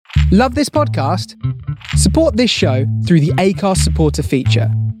Love this podcast? Support this show through the Acast supporter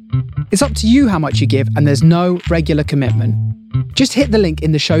feature. It's up to you how much you give, and there's no regular commitment. Just hit the link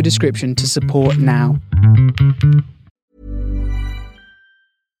in the show description to support now.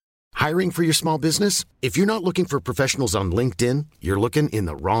 Hiring for your small business? If you're not looking for professionals on LinkedIn, you're looking in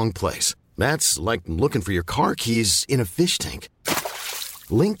the wrong place. That's like looking for your car keys in a fish tank.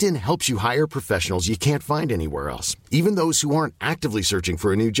 LinkedIn helps you hire professionals you can't find anywhere else, even those who aren't actively searching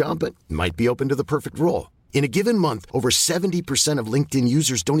for a new job but might be open to the perfect role. In a given month, over 70% of LinkedIn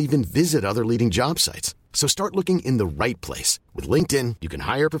users don't even visit other leading job sites. So start looking in the right place. With LinkedIn, you can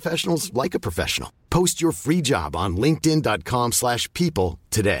hire professionals like a professional. Post your free job on linkedin.com/people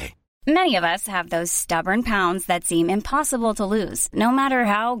today. Many of us have those stubborn pounds that seem impossible to lose, no matter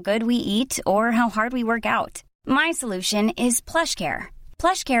how good we eat or how hard we work out. My solution is PlushCare.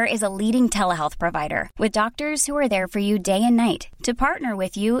 PlushCare is a leading telehealth provider with doctors who are there for you day and night to partner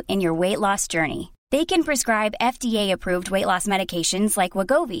with you in your weight loss journey. They can prescribe FDA-approved weight loss medications like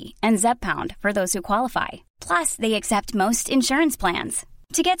Wegovy and Zepbound for those who qualify. Plus, they accept most insurance plans.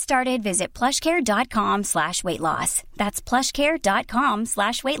 To get started, visit plushcare.com/weightloss. That's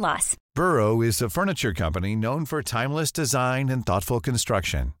plushcare.com/weightloss. Burrow is a furniture company known for timeless design and thoughtful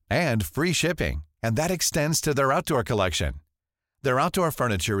construction and free shipping, and that extends to their outdoor collection. Their outdoor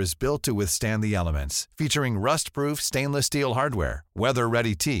furniture is built to withstand the elements, featuring rust-proof stainless steel hardware,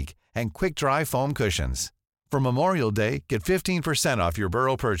 weather-ready teak, and quick-dry foam cushions. For Memorial Day, get 15% off your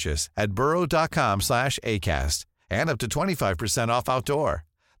Burrow purchase at burrow.com/acast, and up to 25% off outdoor.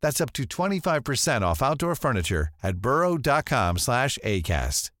 That's up to 25% off outdoor furniture at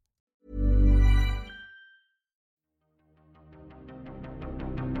burrow.com/acast.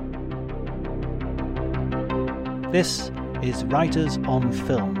 This is Writers on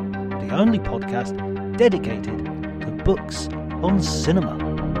Film, the only podcast dedicated to books on cinema.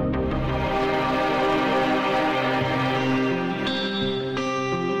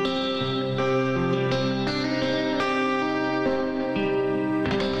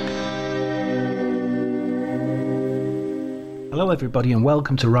 Hello everybody and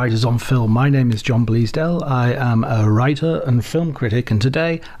welcome to Writers on Film. My name is John Bleasdale. I am a writer and film critic, and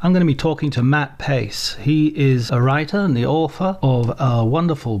today I'm going to be talking to Matt Pais. He is a writer and the author of a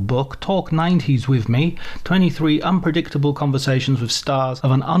wonderful book, Talk 90s With Me, 23 Unpredictable Conversations with Stars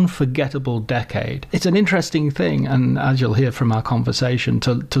of an Unforgettable Decade. It's an interesting thing, and as you'll hear from our conversation,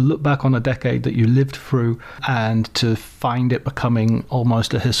 to look back on a decade that you lived through and to find it becoming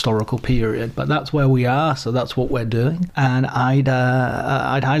almost a historical period. But that's where we are, so that's what we're doing. And I'd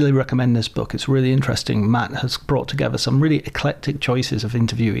highly recommend this book. It's really interesting. Matt has brought together some really eclectic choices of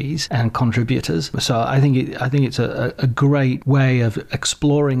interviewees and contributors. So I think it's a great way of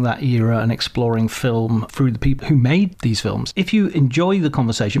exploring that era and exploring film through the people who made these films. If you enjoy the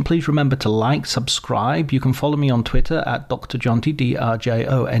conversation, please remember to like, subscribe. You can follow me on Twitter at Dr. Jonty,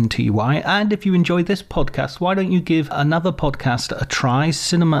 DRJONTY. And if you enjoy this podcast, why don't you give another podcast a try,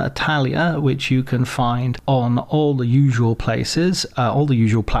 Cinema Italia, which you can find on all the usual places, all the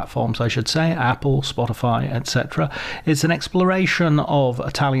usual platforms, I should say, Apple, Spotify, etc. It's an exploration of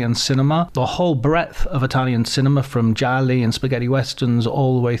Italian cinema, the whole breadth of Italian cinema, from gialli and spaghetti westerns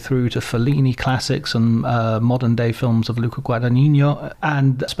all the way through to Fellini classics and modern day films of Luca Guadagnino,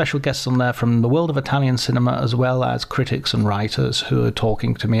 and special guests on there from the world of Italian cinema, as well as critics and writers who are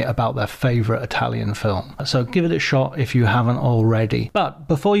talking to me about their favorite Italian film. So give it a shot if you haven't already. But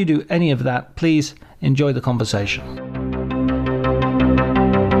before you do any of that, please enjoy the conversation.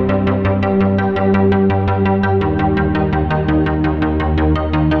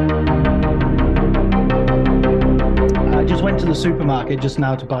 To the supermarket just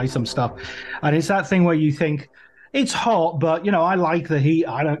now to buy some stuff, and it's that thing where you think it's hot, but I like the heat,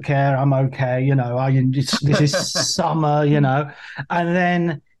 I don't care, I'm okay, this is summer, and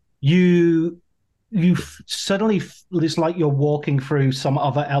then you suddenly, it's like you're walking through some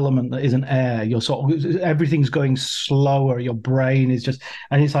other element that isn't air. You're everything's going slower, your brain is just,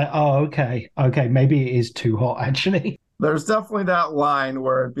 and it's like, oh, okay, maybe it is too hot actually. There's definitely that line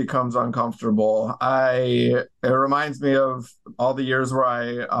where it becomes uncomfortable. It reminds me of all the years where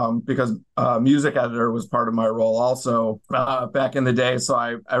I, because music editor was part of my role also back in the day.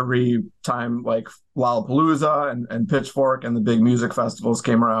 So every time like Lollapalooza and Pitchfork and the big music festivals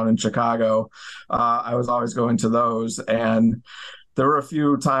came around in Chicago, I was always going to those. And there were a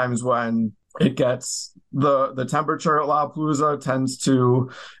few times when it gets the temperature at Lollapalooza tends to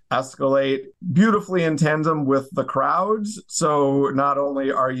escalate beautifully in tandem with the crowds. So not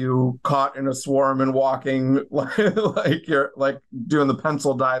only are you caught in a swarm and walking like you're like doing the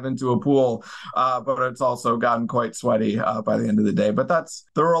pencil dive into a pool, but it's also gotten quite sweaty by the end of the day. But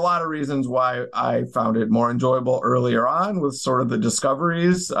there were a lot of reasons why I found it more enjoyable earlier on with sort of the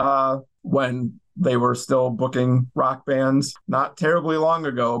discoveries when they were still booking rock bands not terribly long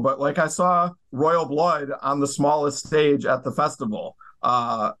ago. But like I saw Royal Blood on the smallest stage at the festival.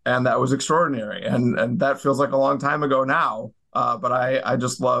 And that was extraordinary. And that feels like a long time ago now. But I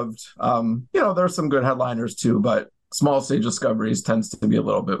just loved, there's some good headliners too, but small stage discoveries tends to be a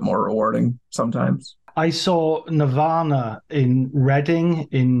little bit more rewarding sometimes. I saw Nirvana in Reading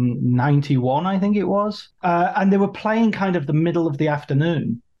in 91, I think it was. And they were playing kind of the middle of the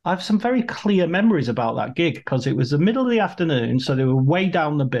afternoon. I have some very clear memories about that gig because it was the middle of the afternoon, so they were way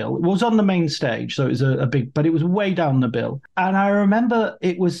down the bill. It was on the main stage, so it was a big, but it was way down the bill. And I remember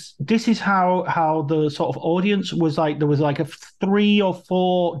this is how the sort of audience was like, there was like a 3 or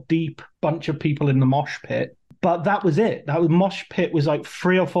 4 deep bunch of people in the mosh pit. But that was it. That was mosh pit was like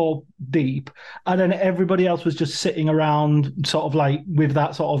 3 or 4 deep. And then everybody else was just sitting around sort of like with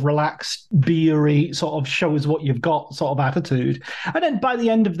that sort of relaxed, beery sort of show us what you've got sort of attitude. And then by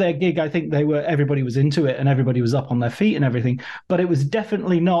the end of their gig, I think everybody was into it and everybody was up on their feet and everything. But it was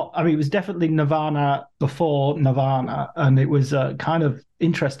definitely it was definitely Nirvana before Nirvana. And it was kind of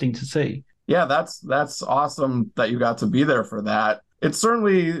interesting to see. Yeah, that's awesome that you got to be there for that. It's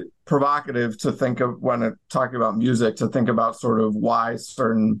certainly provocative to think of when talking about music, to think about sort of why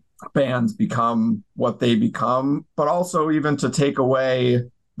certain bands become what they become, but also even to take away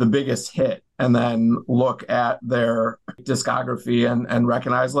the biggest hit and then look at their discography and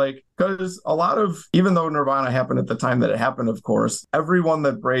recognize, like, because a lot of, even though Nirvana happened at the time that it happened, of course, everyone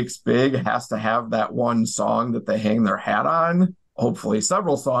that breaks big has to have that one song that they hang their hat on. Hopefully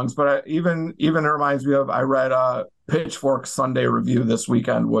several songs, but even it reminds me of, I read Pitchfork's Sunday review this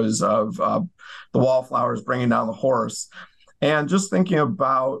weekend was of the Wallflowers Bringing Down the Horse, and just thinking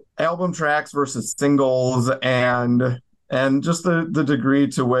about album tracks versus singles and just the degree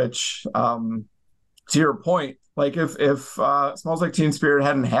to which, to your point, like if Smells Like Teen Spirit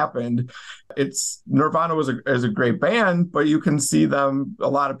hadn't happened, Nirvana is a great band, but you can see them, a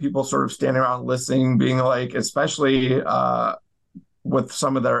lot of people sort of standing around listening, being like, especially with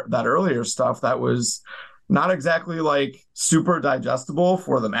some of that earlier stuff that was not exactly like super digestible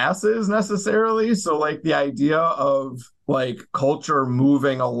for the masses necessarily. So like the idea of like culture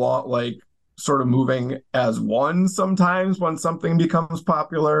moving along, like sort of moving as one sometimes when something becomes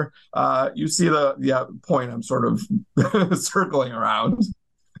popular, you see the point I'm sort of circling around.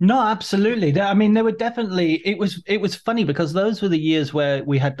 No, absolutely. I mean, they were definitely. It was funny because those were the years where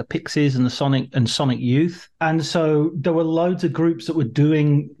we had the Pixies and the Sonic Youth, and so there were loads of groups that were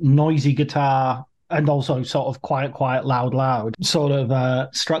doing noisy guitar and also sort of quiet, loud sort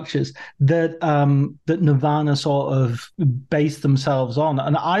of structures that Nirvana sort of based themselves on.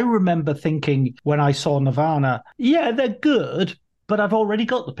 And I remember thinking when I saw Nirvana, yeah, they're good, but I've already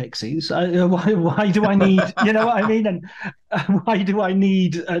got the Pixies. Why do I need, you know what I mean? And why do I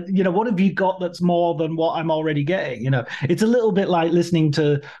need, what have you got that's more than what I'm already getting? You know, it's a little bit like listening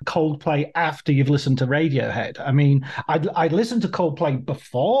to Coldplay after you've listened to Radiohead. I mean, I'd listen to Coldplay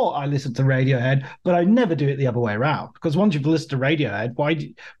before I listened to Radiohead, but I never do it the other way around. Because once you've listened to Radiohead,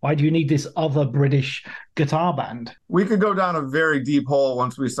 why do you need this other British guitar band? We could go down a very deep hole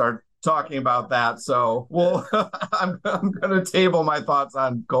once we start talking about that, so I'm going to table my thoughts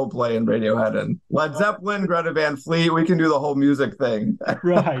on Coldplay and Radiohead and Led Zeppelin, Greta Van Fleet. We can do the whole music thing.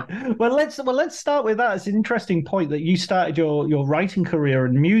 Right. Well, let's start with that. It's an interesting point that you started your writing career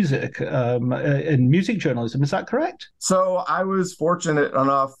in music, in music journalism. Is that correct? So I was fortunate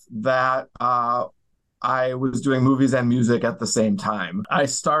enough that I was doing movies and music at the same time. I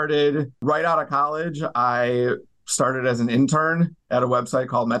started right out of college. I started as an intern at a website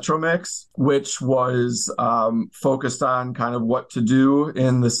called Metromix, which was focused on kind of what to do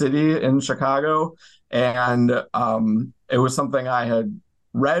in the city in Chicago. And it was something I had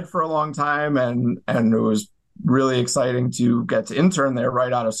read for a long time, and it was really exciting to get to intern there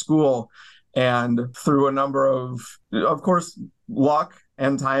right out of school. And through a number of course, luck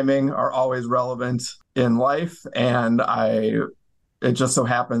and timing are always relevant in life. And it just so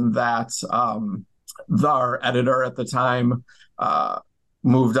happened that our editor at the time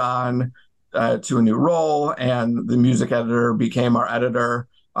moved on to a new role, and the music editor became our editor.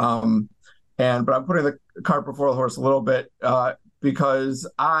 But I'm putting the cart before the horse a little bit because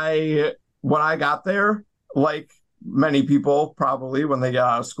when I got there, like many people probably when they get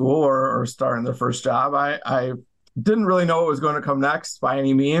out of school or starting their first job, I didn't really know what was going to come next by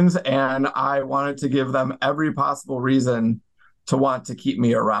any means. And I wanted to give them every possible reason to want to keep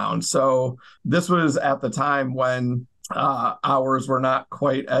me around. So this was at the time when hours were not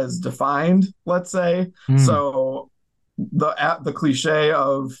quite as defined, let's say. So the cliche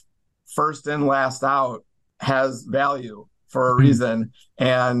of first in, last out has value for a reason.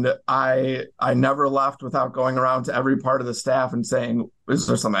 And I never left without going around to every part of the staff and saying, is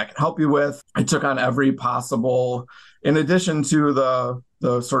there something I can help you with? I took on every possible, in addition to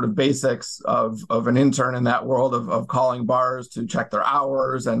the sort of basics of an intern in that world of calling bars to check their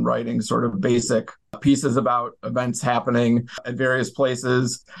hours and writing sort of basic pieces about events happening at various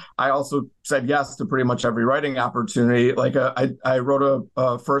places. I also said yes to pretty much every writing opportunity. Like I wrote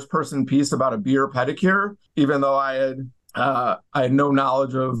a first person piece about a beer pedicure, even though I had no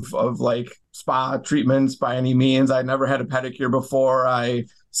knowledge of like spa treatments by any means. I'd never had a pedicure before. I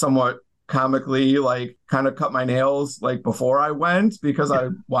somewhat comically like kind of cut my nails like before I went because I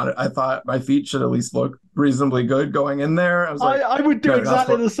thought my feet should at least look reasonably good going in there. I was like, I would do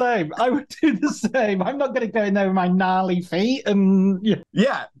exactly the same. I would do the same. I'm not going to go in there with my gnarly feet and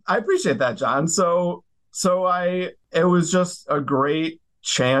yeah, I appreciate that, John. So it was just a great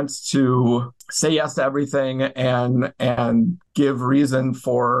chance to say yes to everything and give reason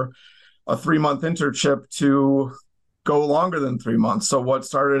for a 3-month internship to go longer than 3 months. So what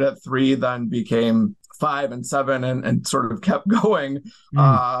started at 3 then became 5 and 7 and sort of kept going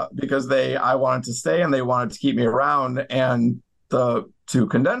because I wanted to stay and they wanted to keep me around. And to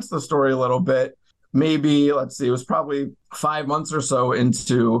condense the story a little bit, maybe, let's see, it was probably 5 months or so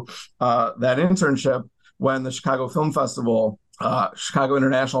into that internship when the Chicago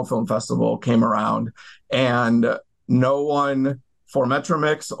International Film Festival came around, and no one for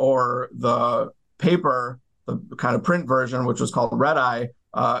Metromix or the paper, the kind of print version, which was called Red Eye,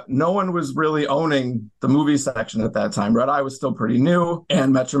 no one was really owning the movie section at that time. Red Eye was still pretty new,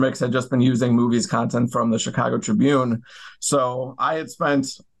 and Metromix had just been using movies content from the Chicago Tribune. So I had spent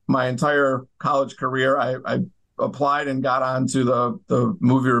my entire college career, I applied and got onto the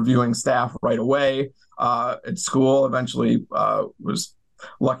movie reviewing staff right away at school. Eventually was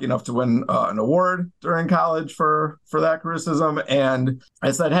lucky enough to win an award during college for that criticism. And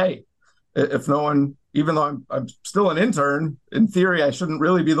I said, hey, if no one, even though I'm still an intern, in theory, I shouldn't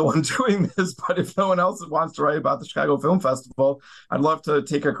really be the one doing this, but if no one else wants to write about the Chicago Film Festival, I'd love to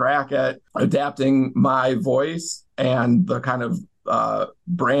take a crack at adapting my voice and the kind of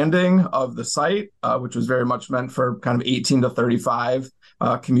branding of the site, which was very much meant for kind of 18 to 35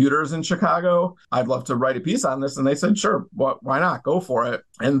 commuters in Chicago. I'd love to write a piece on this. And they said, sure, why not? Go for it.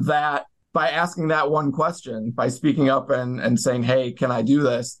 And that, by asking that one question, by speaking up and saying, hey, can I do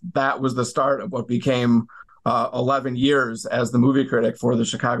this? That was the start of what became 11 years as the movie critic for the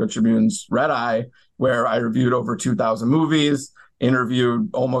Chicago Tribune's Red Eye, where I reviewed over 2,000 movies, interviewed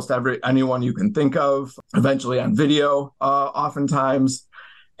almost anyone you can think of, eventually on video, oftentimes.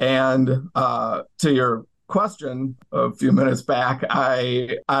 And to your question a few minutes back,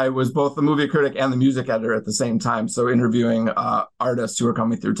 I was both the movie critic and the music editor at the same time, so interviewing artists who are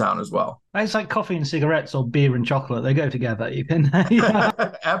coming through town as well. It's like coffee and cigarettes or beer and chocolate. They go together. You can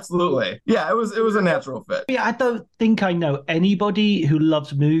Absolutely. Yeah, it was a natural fit. Yeah, I don't think I know anybody who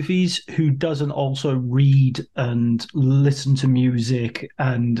loves movies who doesn't also read and listen to music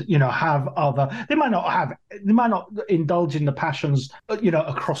and, have other, they might not indulge in the passions,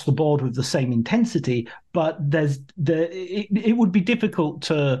 across the board with the same intensity, but it would be difficult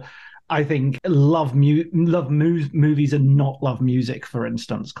to, I think, love movies and not love music, for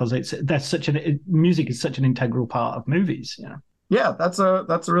instance, because music is such an integral part of movies. Yeah, that's a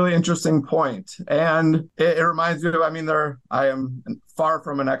really interesting point, and it reminds me of. I am far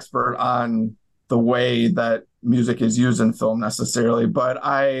from an expert on the way that music is used in film necessarily, but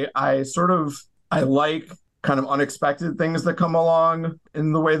I like kind of unexpected things that come along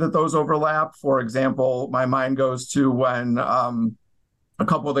in the way that those overlap. For example, my mind goes to when a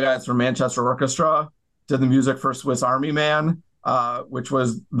couple of the guys from Manchester Orchestra did the music for Swiss Army Man, which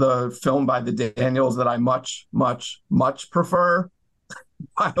was the film by the Daniels that I much, much, much prefer.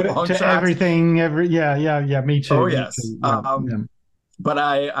 By a long shot. Everything, me too. Oh, yes. Me too. But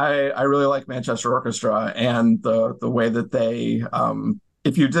I really like Manchester Orchestra and the way that they,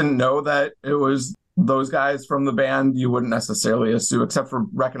 if you didn't know that it was those guys from the band, you wouldn't necessarily assume, except for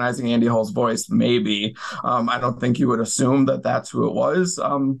recognizing Andy Hall's voice, maybe. I don't think you would assume that that's who it was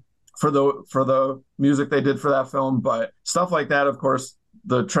for the music they did for that film. But stuff like that, of course,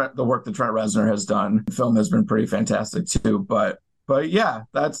 the work that Trent Reznor has done, the film has been pretty fantastic too. But yeah,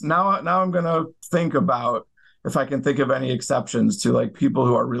 that's now I'm going to think about if I can think of any exceptions to like people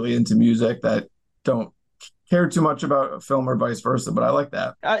who are really into music that don't care too much about film or vice versa, but I like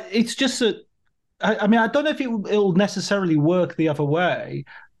that. It's just that I mean, I don't know if it'll necessarily work the other way,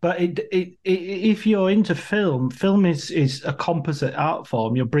 but if you're into film is a composite art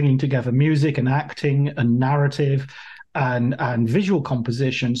form. You're bringing together music and acting and narrative and visual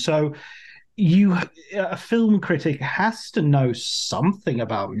composition. So a film critic has to know something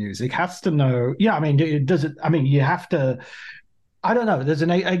about music, has to know. Yeah, I mean, I mean, you have to. I don't know. There's an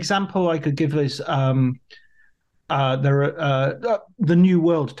example I could give is. The New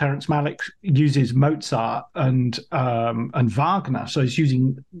World. Terrence Malick uses Mozart and Wagner, so he's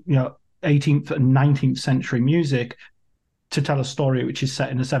using 18th and 19th century music to tell a story which is set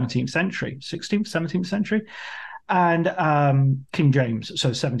in the 17th century, 16th, 17th century, and King James,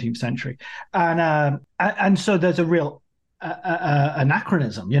 so 17th century, and so there's a real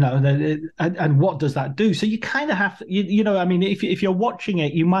anachronism, and what does that do? So you kind of have to, I mean, if you're watching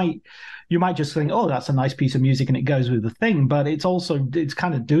it, you might just think, oh, that's a nice piece of music and it goes with the thing, but it's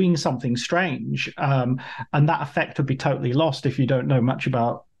kind of doing something strange, and that effect would be totally lost if you don't know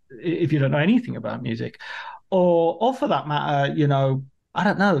anything about music, or for that matter, I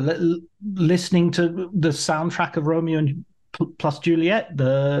don't know, listening to the soundtrack of Romeo and plus Juliet,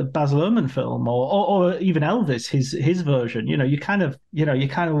 the Baz Luhrmann film, or even Elvis, his version. You kind of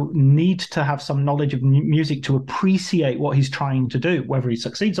need to have some knowledge of music to appreciate what he's trying to do. Whether he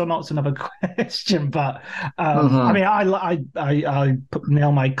succeeds or not is another question. But I mean, I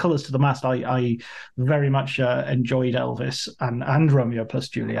nail my colours to the mast. I very much enjoyed Elvis and Romeo plus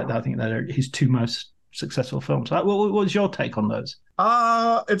Juliet. I think they're his two most successful films. What was your take on those?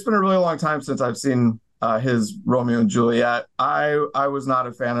 It's been a really long time since I've seen his Romeo and Juliet. I was not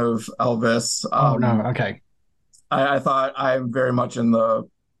a fan of Elvis. Oh no, okay. I thought I'm very much in the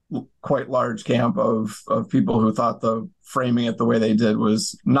quite large camp of people who thought the framing it the way they did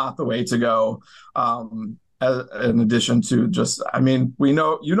was not the way to go. In addition to just, I mean,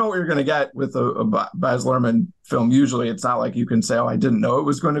 what you're going to get with a Baz Luhrmann film. Usually, it's not like you can say, "Oh, I didn't know it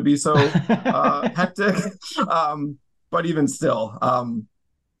was going to be so hectic." But even still,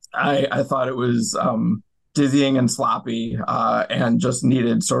 I thought it was dizzying and sloppy, and just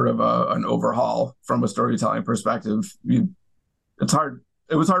needed sort of an overhaul from a storytelling perspective. It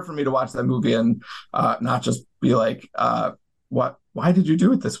was hard for me to watch that movie and not just be like, "What? Why did you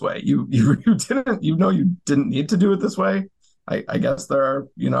do it this way? You didn't. You didn't need to do it this way." I guess there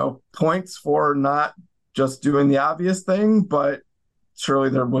are points for not just doing the obvious thing, but surely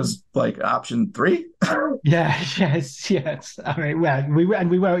there was like option 3. Yeah, yes. I mean,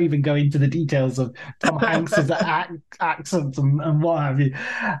 we won't even go into the details of Tom Hanks's accent and what have you.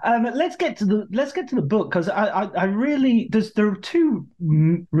 Let's get to the book, because I really there are two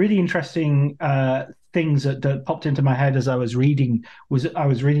really interesting things that popped into my head as I was reading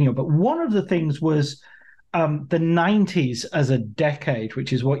it. But one of the things was the 90s as a decade,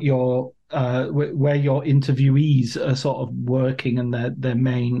 which is what where your interviewees are sort of working, and their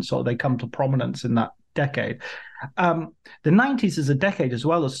main they come to prominence in that decade. The 90s as a decade, as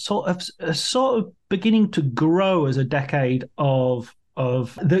well as sort of beginning to grow as a decade of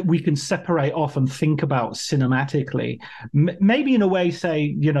that we can separate off and think about cinematically. Maybe in a way,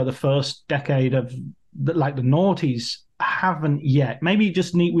 say, the first decade of the noughties haven't yet. Maybe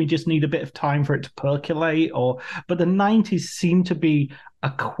we just need a bit of time for it to percolate, but the 90s seem to be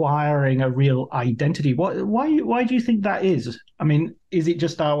acquiring a real identity. Why do you think that is? I mean, is it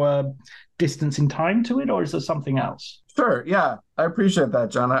just our distance in time to it, or is there something else? Sure. Yeah, I appreciate that,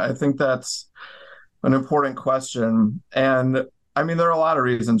 John. I think that's an important question. And I mean, there are a lot of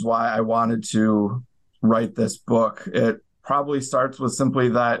reasons why I wanted to write this book. It probably starts with simply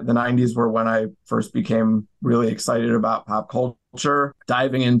that the 90s were when I first became really excited about pop culture,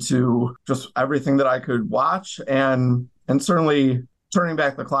 diving into just everything that I could watch, and certainly turning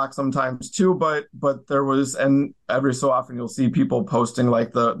back the clock sometimes too, but there was, and every so often you'll see people posting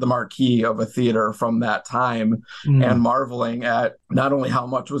like the marquee of a theater from that time, and marveling at not only how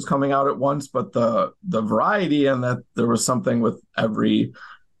much was coming out at once, but the variety, and that there was something with every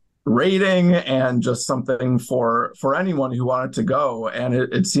rating, and just something for anyone who wanted to go. And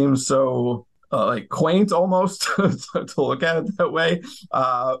it seems so like quaint almost to look at it that way.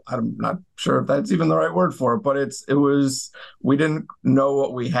 I'm not sure if that's even the right word for it, but we didn't know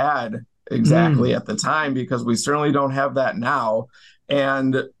what we had exactly at the time, because we certainly don't have that now.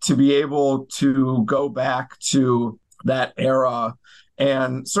 And to be able to go back to that era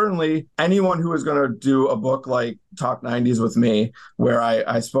And certainly anyone who is going to do a book like Talk 90s with me, where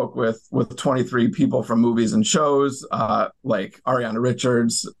I spoke with 23 people from movies and shows, like Ariana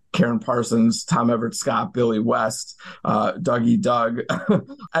Richards, Karen Parsons, Tom Everett Scott, Billy West, Dougie Doug.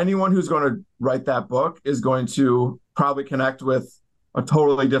 Anyone who's going to write that book is going to probably connect with a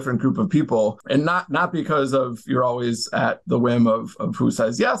totally different group of people, and not because of you're always at the whim of who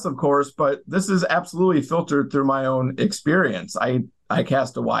says yes, of course, but this is absolutely filtered through my own experience. I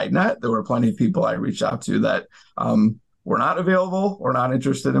cast a wide net. There were plenty of people I reached out to that were not available or not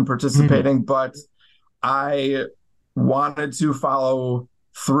interested in participating, but I wanted to follow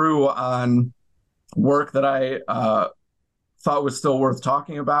through on work that I thought was still worth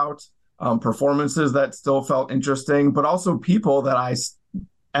talking about, performances that still felt interesting, but also people that I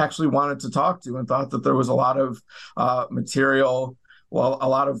actually wanted to talk to and thought that there was a lot of material, well, a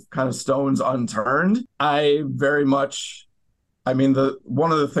lot of kind of stones unturned. One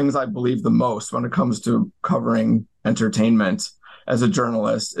of the things I believe the most when it comes to covering entertainment as a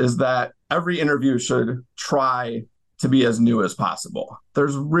journalist is that every interview should try to be as new as possible.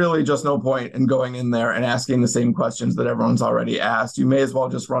 There's really just no point in going in there and asking the same questions that everyone's already asked. You may as well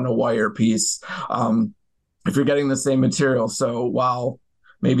just run a wire piece if you're getting the same material. So while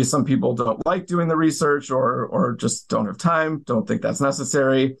maybe some people don't like doing the research or just don't have time, don't think that's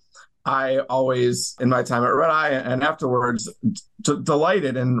necessary, I always, in my time at Red Eye and afterwards,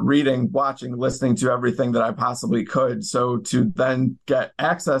 delighted in reading, watching, listening to everything that I possibly could. So to then get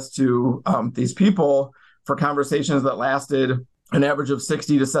access to these people for conversations that lasted an average of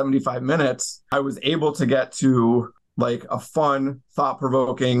 60 to 75 minutes, I was able to get to like a fun,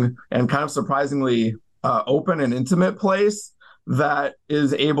 thought-provoking, and kind of surprisingly open and intimate place that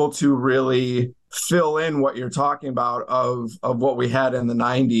is able to really fill in what you're talking about of what we had in the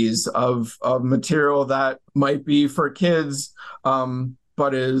 90s of material that might be for kids,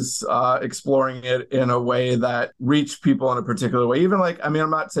 but is exploring it in a way that reached people in a particular way. Even I'm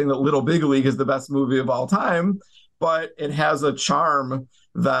not saying that Little Big League is the best movie of all time, but it has a charm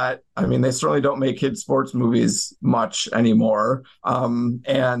that, they certainly don't make kids sports movies much anymore.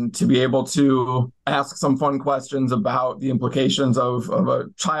 And to be able to ask some fun questions about the implications of a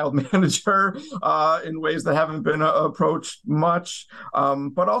child manager in ways that haven't been approached much,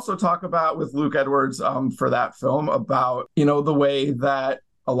 but also talk about with Luke Edwards for that film about, the way that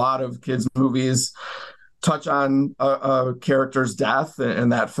a lot of kids movies touch on a character's death. In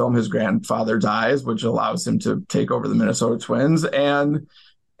that film, his grandfather dies, which allows him to take over the Minnesota Twins. And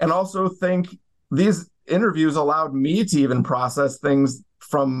also think these interviews allowed me to even process things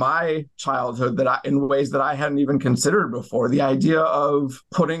from my childhood in ways that I hadn't even considered before. The idea of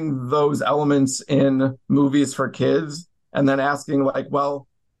putting those elements in movies for kids and then asking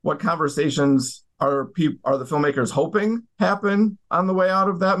what conversations are the filmmakers hoping happen on the way out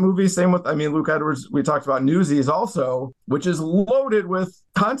of that movie? Same with, Luke Edwards, we talked about Newsies also, which is loaded with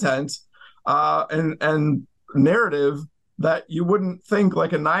content and narrative that you wouldn't think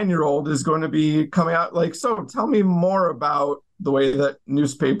like a 9-year-old is going to be coming out so tell me more about the way that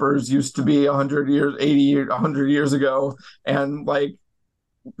newspapers used to be 100 years, 80, 100 years ago, and the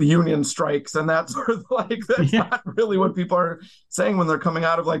union strikes and that sort of that's not really what people are saying when they're coming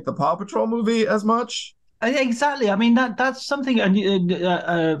out of the Paw Patrol movie as much. Exactly. That's something.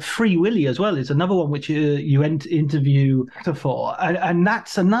 And Free Willy as well is another one which you interview for, and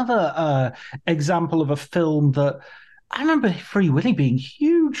that's another example of a film that I remember Free Willy being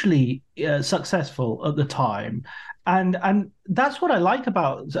hugely successful at the time. And that's what I like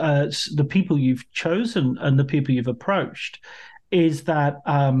about the people you've chosen and the people you've approached, is that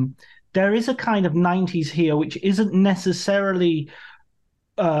there is a kind of 90s here which isn't necessarily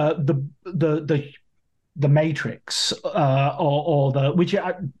the Matrix or the, which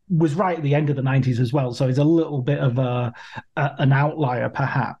was right at the end of the 90s as well, so it's a little bit of an outlier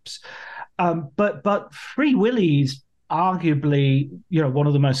perhaps. But Free Willy's arguably, one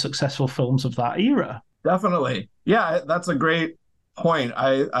of the most successful films of that era. Definitely. Yeah, that's a great point.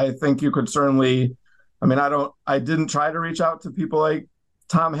 I think you could certainly, I didn't try to reach out to people like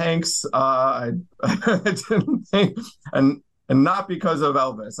Tom Hanks. I didn't think, and not because of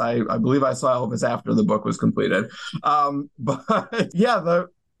Elvis. I believe I saw Elvis after the book was completed. But yeah,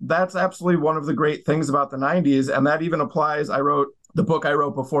 that's absolutely one of the great things about the 90s. And that even applies. The book I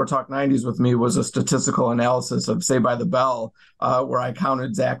wrote before Talk 90s with me was a statistical analysis of Saved by the Bell, where I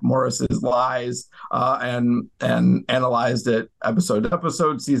counted Zach Morris's lies and analyzed it episode to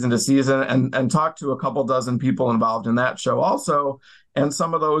episode, season to season, and talked to a couple dozen people involved in that show also. And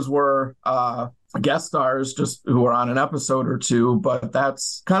some of those were guest stars just who were on an episode or two, but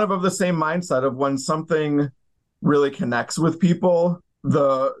that's kind of the same mindset of when something really connects with people,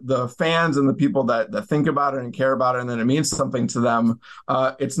 the fans and the people that think about it and care about it, and then it means something to them.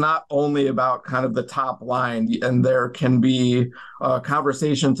 It's not only about kind of the top line, and there can be a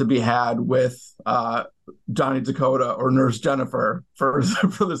conversation to be had with Johnny Dakota or Nurse Jennifer for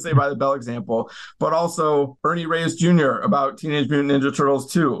the Saved by the Bell example, but also Ernie Reyes Jr. about Teenage Mutant Ninja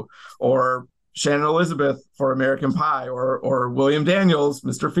Turtles 2, or Shannon Elizabeth for American Pie, or William Daniels,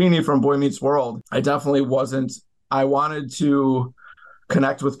 Mr. Feeney from Boy Meets World. I wanted to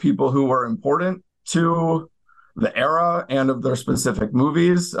connect with people who were important to the era and of their specific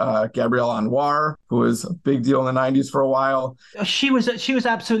movies. Gabrielle Anwar, who was a big deal in the 90s for a while. She was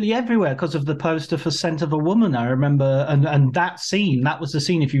absolutely everywhere because of the poster for Scent of a Woman, I remember. And that scene, that was the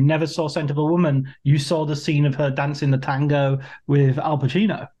scene. If you never saw Scent of a Woman, you saw the scene of her dancing the tango with Al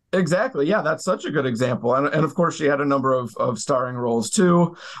Pacino. Exactly. Yeah, that's such a good example. And of course, she had a number of starring roles,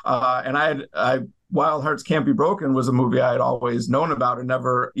 too. And Wild Hearts Can't Be Broken was a movie I had always known about and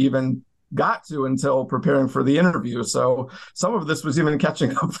never even got to until preparing for the interview. So some of this was even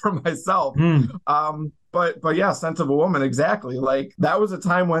catching up for myself. But yeah, Scent of a Woman, exactly. Like, that was a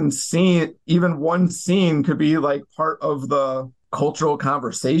time when even one scene could be like part of the cultural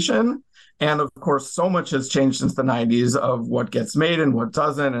conversation. And of course, so much has changed since the 90s of what gets made and what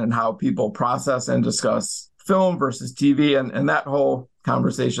doesn't, and how people process and discuss film versus TV, and that whole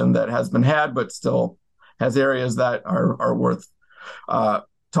conversation that has been had, but still has areas that are worth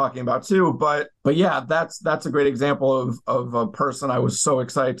talking about too. But yeah, that's a great example of a person I was so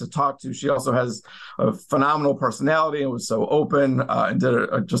excited to talk to. She also has a phenomenal personality and was so open and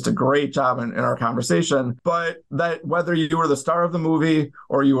did just a great job in our conversation. But that whether you were the star of the movie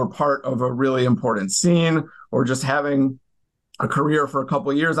or you were part of a really important scene or just having a career for a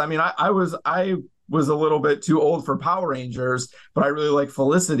couple of years, I mean, I was a little bit too old for Power Rangers, but I really like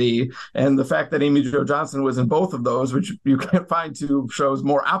Felicity. And the fact that Amy Jo Johnson was in both of those, which you can't find two shows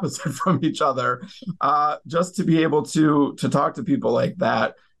more opposite from each other, just to be able to talk to people like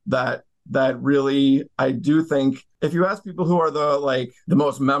that really, I do think, if you ask people who are the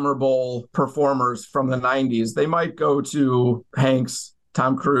most memorable performers from the 90s, they might go to Hanks,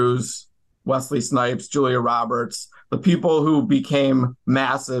 Tom Cruise, Wesley Snipes, Julia Roberts, the people who became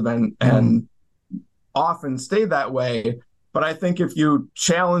massive and often stay that way. But I think if you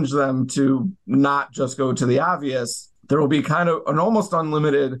challenge them to not just go to the obvious, there will be kind of an almost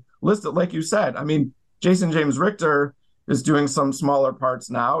unlimited list of, like you said, I mean, Jason James Richter is doing some smaller parts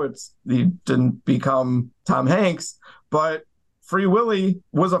now. He didn't become Tom Hanks, but Free Willy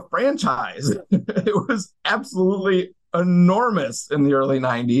was a franchise. It was absolutely enormous in the early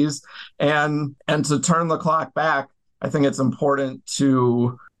 90s. And to turn the clock back, I think it's important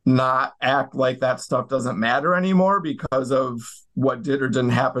to not act like that stuff doesn't matter anymore because of what did or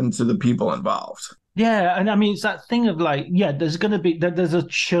didn't happen to the people involved. Yeah, and I mean, it's that thing of like, yeah, there's a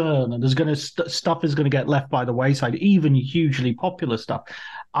churn, and stuff is going to get left by the wayside, even hugely popular stuff.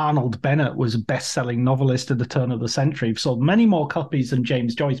 Arnold Bennett was a best-selling novelist at the turn of the century, sold many more copies than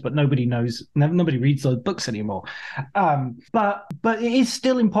James Joyce, but nobody reads those books anymore. But it is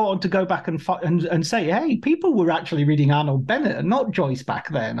still important to go back and say, hey, people were actually reading Arnold Bennett and not Joyce back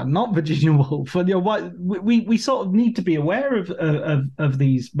then, and not Virginia Woolf. And, we sort of need to be aware of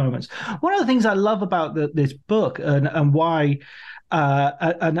these moments. One of the things I love about this book and why.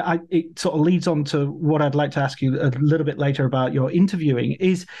 It sort of leads on to what I'd like to ask you a little bit later about your interviewing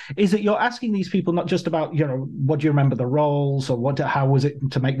is that you're asking these people not just about, what do you remember the roles or how was it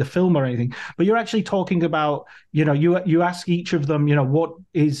to make the film or anything, but you're actually talking about, you ask each of them, what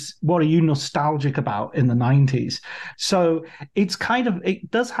are you nostalgic about in the 90s? So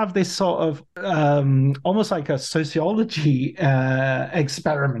it does have this sort of almost like a sociology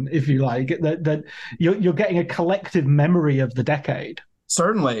experiment, if you like, that you're getting a collective memory of the decade.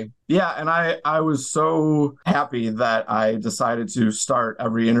 Certainly. Yeah. And I was so happy that I decided to start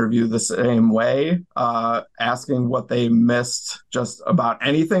every interview the same way, asking what they missed just about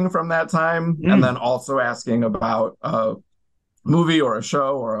anything from that time. And then also asking about a movie or a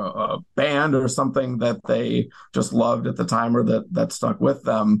show or a band or something that they just loved at the time or that stuck with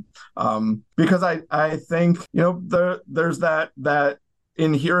them. Because I think, there's that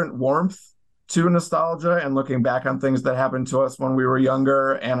inherent warmth to nostalgia and looking back on things that happened to us when we were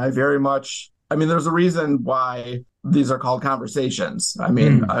younger. And there's a reason why these are called conversations. I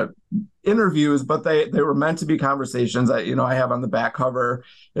mean, interviews, but they were meant to be conversations that, I have on the back cover.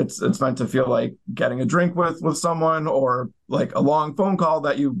 It's meant to feel like getting a drink with someone, or like a long phone call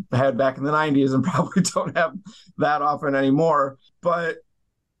that you had back in the 90s and probably don't have that often anymore. But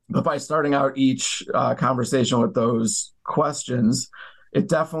by starting out each conversation with those questions, it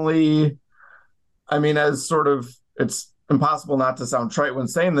definitely, as sort of, it's impossible not to sound trite when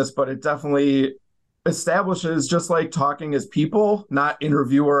saying this, but it definitely establishes, just like talking as people, not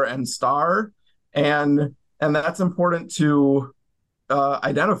interviewer and star. And that's important to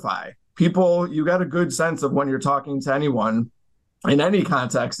identify. People, you got a good sense of when you're talking to anyone in any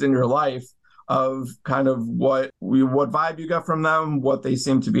context in your life of kind of what vibe you get from them, what they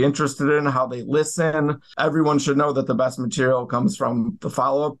seem to be interested in, how they listen. Everyone should know that the best material comes from the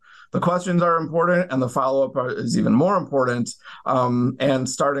follow-up. The questions are important, and the follow-up is even more important. And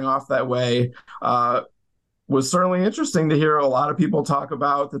starting off that way was certainly interesting to hear a lot of people talk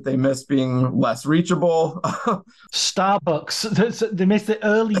about that they miss being less reachable. Starbucks. They miss the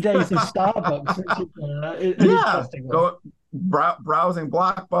early days of Starbucks. Interesting. Browsing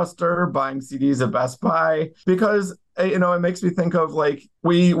Blockbuster, buying CDs at Best Buy, because it makes me think of, like,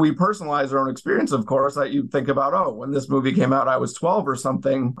 we personalize our own experience, of course, that you think about, oh, when this movie came out, I was 12 or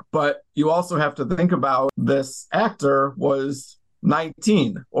something. But you also have to think about this actor was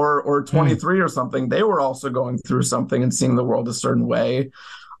 19 or 23 or something. They were also going through something and seeing the world a certain way.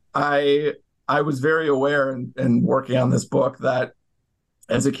 I was very aware in working on this book that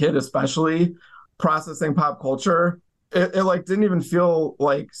as a kid, especially, processing pop culture, it like didn't even feel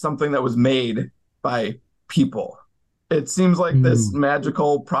like something that was made by people. It seems like this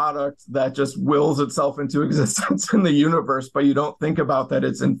magical product that just wills itself into existence in the universe, but you don't think about that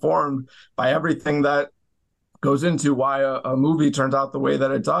it's informed by everything that goes into why a movie turns out the way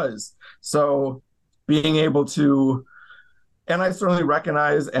that it does. So being able to, and I certainly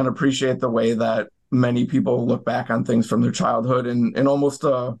recognize and appreciate the way that many people look back on things from their childhood in almost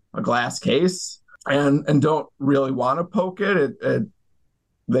a glass case, and don't really want to poke it.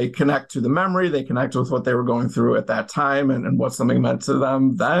 They connect to the memory, they connect with what they were going through at that time and what something meant to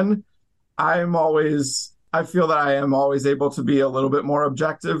them then. I feel that I am always able to be a little bit more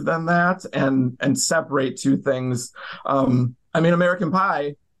objective than that and separate two things. American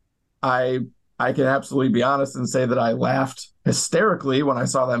Pie, I can absolutely be honest and say that I laughed hysterically when I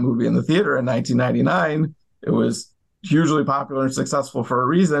saw that movie in the theater in 1999. It was hugely popular and successful for a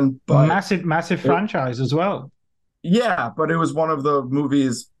reason. But massive franchise as well. Yeah, but it was one of the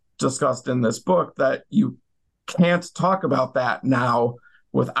movies discussed in this book that you can't talk about that now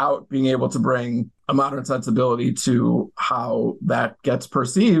without being able to bring a modern sensibility to how that gets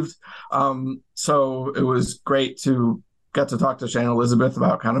perceived. So it was great to get to talk to Shannon Elizabeth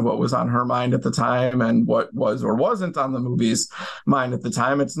about kind of what was on her mind at the time and what was or wasn't on the movie's mind at the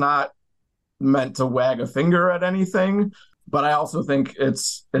time. It's not meant to wag a finger at anything, but I also think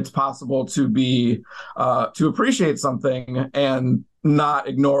it's possible to be to appreciate something and not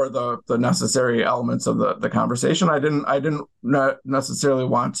ignore the necessary elements of the conversation. I didn't necessarily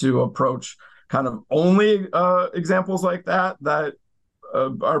want to approach kind of only examples like that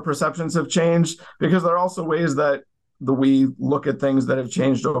our perceptions have changed, because there are also ways that we look at things that have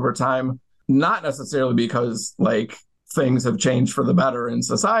changed over time, not necessarily because like things have changed for the better in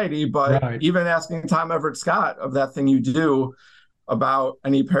society, but right. Even asking Tom Everett Scott of That Thing You Do about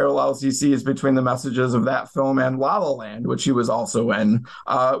any parallels he sees between the messages of that film and La La Land, which he was also in,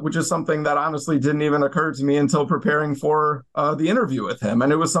 which is something that honestly didn't even occur to me until preparing for the interview with him.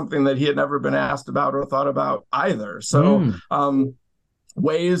 And it was something that he had never been asked about or thought about either. So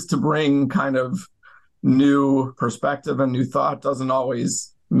ways to bring kind of new perspective and new thought doesn't always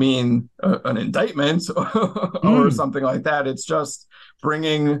mean an indictment or something like that. It's just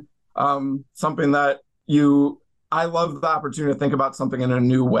bringing something that I love the opportunity to think about something in a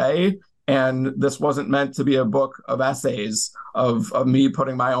new way. And this wasn't meant to be a book of essays of me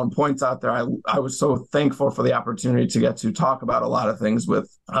putting my own points out there. I was so thankful for the opportunity to get to talk about a lot of things with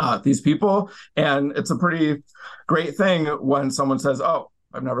these people. And it's a pretty great thing when someone says, oh,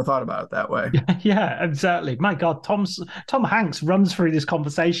 I've never thought about it that way. Yeah, exactly. My God, Tom Hanks runs through this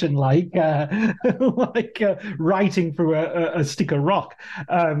conversation like writing through a stick of rock.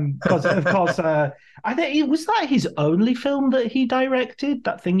 Because of course, I think was that his only film that he directed,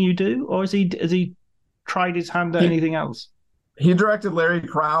 That Thing You Do, or has he tried his hand at anything else? He directed Larry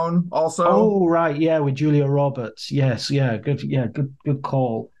Crown also. Oh right, yeah, with Julia Roberts. Yes, good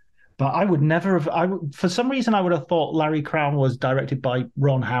call. But I would never have. For some reason, I would have thought Larry Crown was directed by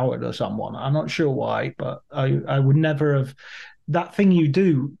Ron Howard or someone. I'm not sure why, but I would never have. That Thing You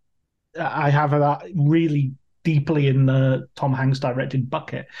Do, I have that really deeply in the Tom Hanks directed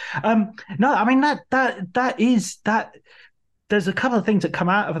bucket. No, I mean that is. There's a couple of things that come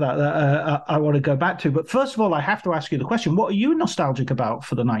out of that I want to go back to. But first of all, I have to ask you the question: what are you nostalgic about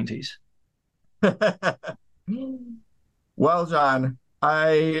for the 90s? Well, John,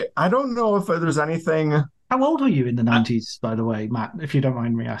 I don't know if there's anything. How old were you in the 90s, by the way, Matt, if you don't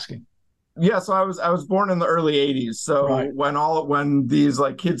mind me asking? Yeah, so I was born in the early 80s. So Right. when these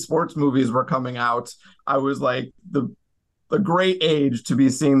like kid sports movies were coming out, I was like the great age to be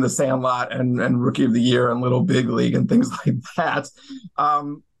seeing The Sandlot and Rookie of the Year and Little Big League and things like that.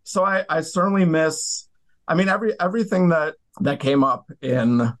 So I certainly miss, I mean, everything that came up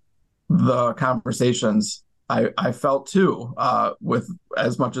in the conversations I felt too, with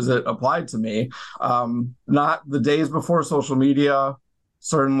as much as it applied to me. Not the days before social media,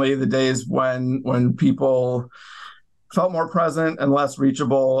 certainly the days when people felt more present and less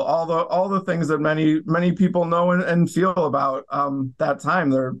reachable. All the things that many people know and feel about that time.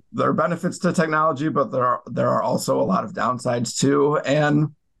 There are benefits to technology, but there are also a lot of downsides too.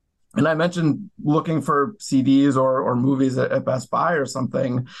 And I mentioned looking for CDs or movies at Best Buy or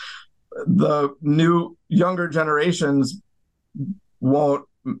something. The new younger generations won't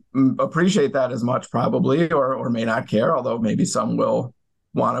appreciate that as much probably, or may not care, although maybe some will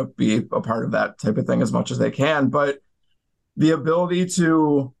want to be a part of that type of thing as much as they can. But the ability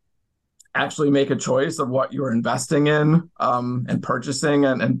to actually make a choice of what you're investing in, and purchasing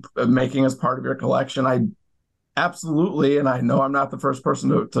and making as part of your collection, I absolutely, and I know I'm not the first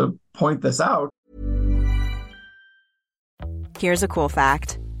person to point this out. Here's a cool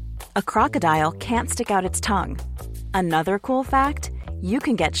fact. A crocodile can't stick out its tongue. Another cool fact, you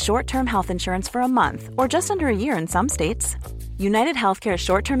can get short-term health insurance for a month or just under a year in some states. United Healthcare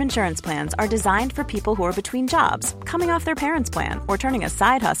short-term insurance plans are designed for people who are between jobs, coming off their parents' plan, or turning a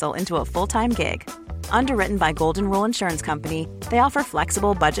side hustle into a full-time gig. Underwritten by Golden Rule Insurance Company, they offer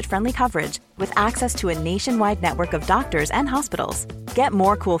flexible, budget-friendly coverage with access to a nationwide network of doctors and hospitals. Get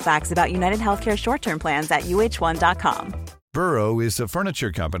more cool facts about United Healthcare short-term plans at uh1.com. Burrow is a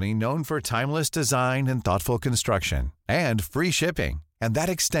furniture company known for timeless design and thoughtful construction and free shipping, and that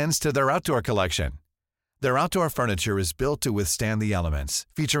extends to their outdoor collection. Their outdoor furniture is built to withstand the elements,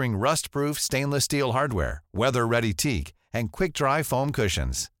 featuring rust-proof stainless steel hardware, weather-ready teak, and quick-dry foam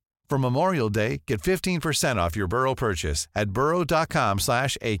cushions. For Memorial Day, get 15% off your Burrow purchase at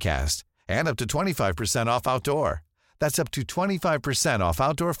burrow.com/acast, and up to 25% off outdoor. That's up to 25% off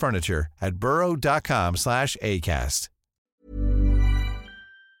outdoor furniture at burrow.com/acast.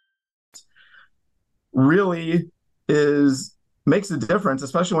 Really makes a difference,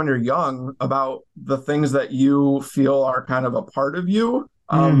 especially when you're young, about the things that you feel are kind of a part of you.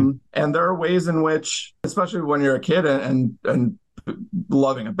 And there are ways in which, especially when you're a kid and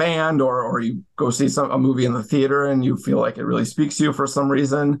loving a band, or you go see a movie in the theater and you feel like it really speaks to you for some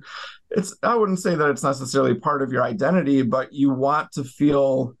reason, I wouldn't say that it's necessarily part of your identity, but you want to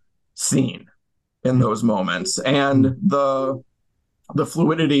feel seen in those moments. And the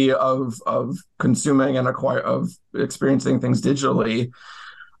fluidity of consuming and of experiencing things digitally.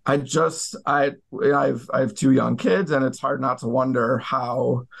 I have two young kids, and it's hard not to wonder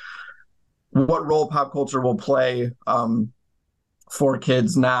what role pop culture will play for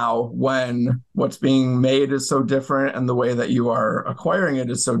kids now, when what's being made is so different and the way that you are acquiring it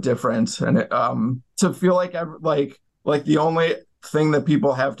is so different. And to feel like the only thing that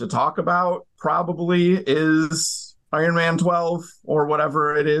people have to talk about probably is Iron Man 12 or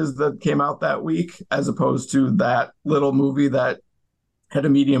whatever it is that came out that week, as opposed to that little movie that had a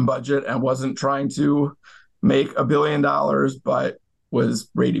medium budget and wasn't trying to make $1 billion, but was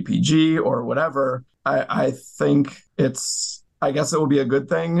rated PG or whatever. I think I guess it will be a good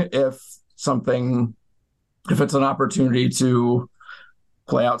thing if it's an opportunity to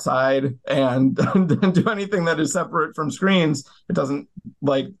play outside and do anything that is separate from screens. It doesn't,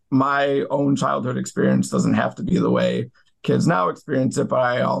 like, my own childhood experience doesn't have to be the way kids now experience it. But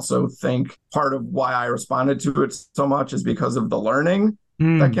I also think part of why I responded to it so much is because of the learning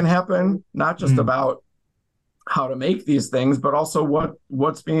that can happen, not just about how to make these things, but also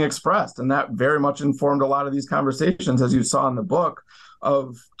what's being expressed. And that very much informed a lot of these conversations, as you saw in the book,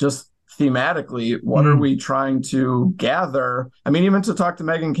 of just thematically, what are we trying to gather? I mean, even to talk to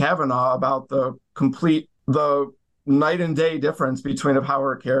Megan Kavanaugh about the night and day difference between of how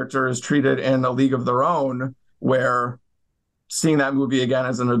her character is treated in A League of Their Own, where seeing that movie again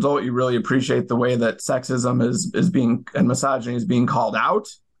as an adult, you really appreciate the way that sexism and misogyny is being called out.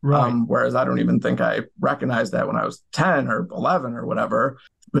 Right. Whereas I don't even think I recognized that when I was 10 or 11 or whatever.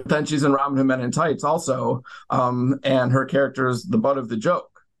 But then she's in Robin Hood Men in Tights also, and her character is the butt of the joke,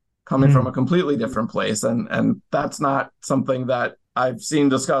 coming from a completely different place. And that's not something that I've seen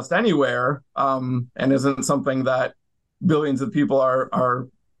discussed anywhere, and isn't something that billions of people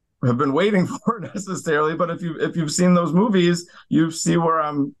have been waiting for necessarily. But if you've seen those movies, you see where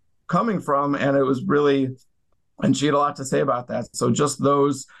I'm coming from. And it was really And she had a lot to say about that. So just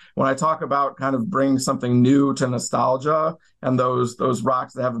those, when I talk about kind of bringing something new to nostalgia and those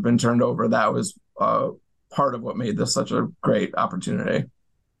rocks that haven't been turned over, that was part of what made this such a great opportunity.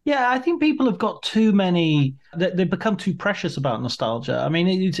 Yeah, I think people have got too many. They've become too precious about nostalgia. I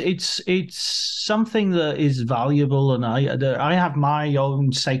mean, it's something that is valuable, and I have my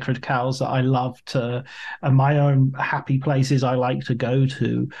own sacred cows that I love to, and my own happy places I like to go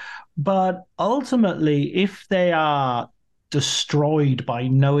to. But ultimately, if they are destroyed by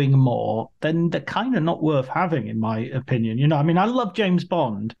knowing more, then they're kind of not worth having, in my opinion. You know, I mean, I love James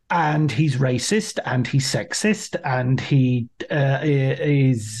Bond, and he's racist, and he's sexist, and he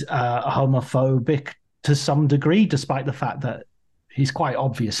is homophobic to some degree, despite the fact that he's quite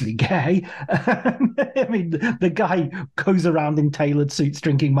obviously gay. I mean, the guy goes around in tailored suits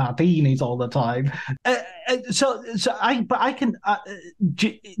drinking martinis all the time. The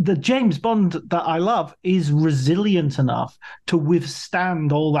James Bond that I love is resilient enough to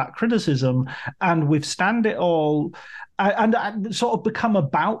withstand all that criticism and withstand it all. And sort of become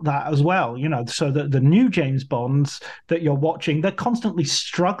about that as well, you know, so that the new James Bonds that you're watching, they're constantly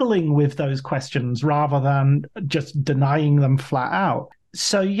struggling with those questions rather than just denying them flat out.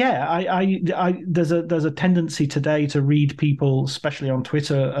 So yeah, there's a tendency today to read people, especially on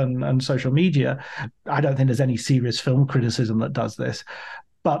Twitter and social media. I don't think there's any serious film criticism that does this,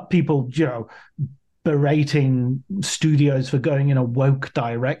 but people, you know, berating studios for going in a woke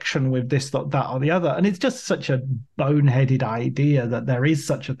direction with this, that, or the other. And it's just such a boneheaded idea that there is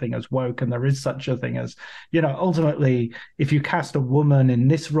such a thing as woke and there is such a thing as, you know, ultimately, if you cast a woman in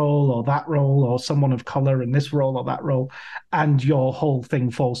this role or that role or someone of color in this role or that role, and your whole thing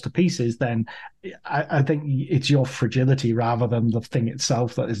falls to pieces, then I think it's your fragility rather than the thing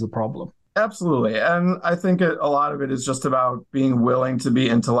itself that is the problem. Absolutely. And I think a lot of it is just about being willing to be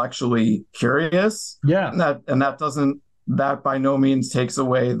intellectually curious. Yeah. That by no means takes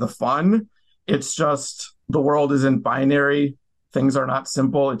away the fun. It's just the world isn't binary. Things are not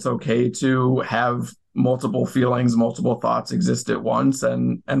simple. It's okay to have multiple feelings, multiple thoughts exist at once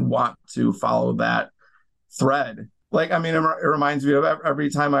and want to follow that thread. Like, I mean, it reminds me of every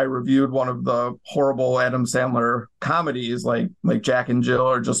time I reviewed one of the horrible Adam Sandler comedies, like Jack and Jill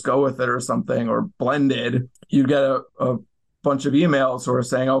or Just Go With It or something, or Blended, you get a bunch of emails who are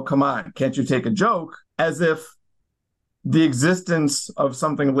saying, oh, come on, can't you take a joke? As if the existence of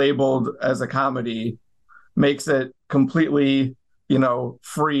something labeled as a comedy makes it completely, you know,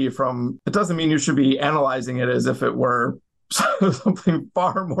 free from, it doesn't mean you should be analyzing it as if it were something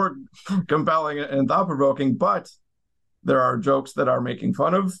far more compelling and thought-provoking, but there are jokes that are making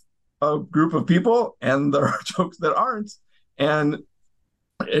fun of a group of people, and there are jokes that aren't. And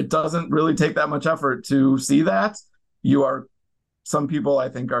it doesn't really take that much effort to see that. Some people, I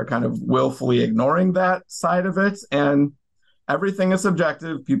think, are kind of willfully ignoring that side of it. And everything is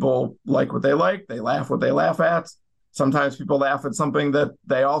subjective. People like what they like. They laugh what they laugh at. Sometimes people laugh at something that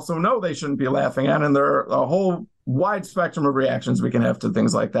they also know they shouldn't be laughing at. And there are a whole wide spectrum of reactions we can have to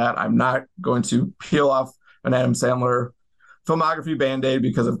things like that. I'm not going to peel off an Adam Sandler filmography Band-Aid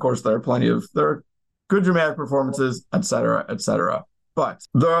because, of course, there are good dramatic performances, et cetera, et cetera. But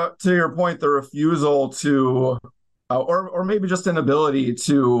to your point, the refusal to, or maybe just an ability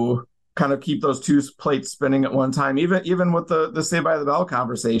to kind of keep those two plates spinning at one time, even with the Saved by the Bell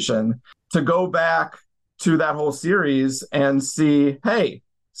conversation, to go back to that whole series and see, hey,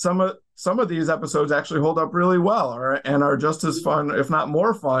 some of these episodes actually hold up really well and are just as fun, if not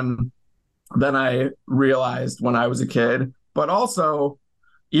more fun, than I realized when I was a kid. But also,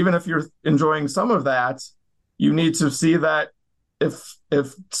 even if you're enjoying some of that, you need to see that if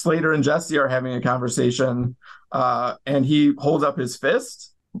Slater and Jesse are having a conversation and he holds up his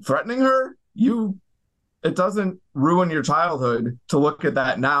fist, threatening her, it doesn't ruin your childhood to look at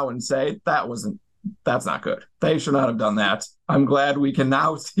that now and say, that's not good. They should not have done that. I'm glad we can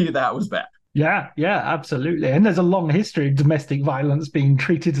now see that was bad. Yeah, absolutely. And there's a long history of domestic violence being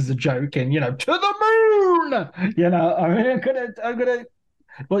treated as a joke and, you know, to the moon, you know, I mean, I'm gonna,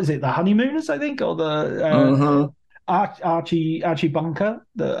 what is it? The Honeymooners, I think, or the Archie Bunker.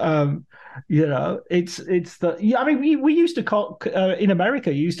 You know, it's the, I mean, we used to call, in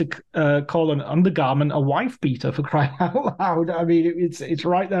America, you used to call an undergarment a wife beater, for crying out loud. I mean, it's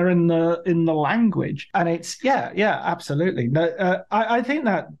right there in the language. And it's, yeah, absolutely. I think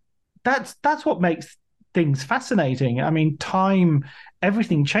that's what makes things fascinating. I mean,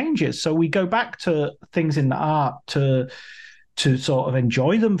 everything changes. So we go back to things in the art to sort of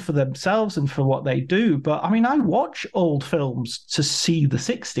enjoy them for themselves and for what they do. But I mean, I watch old films to see the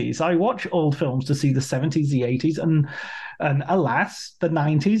 60s. I watch old films to see the 70s, the 80s. And And alas, the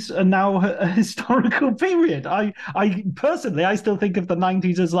 90s are now a historical period. I personally, I still think of the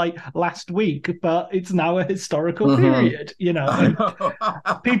 90s as like last week, but it's now a historical period, you know. And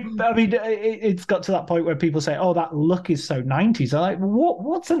people, I mean, it's got to that point where people say, "Oh, that look is so 90s." I'm like,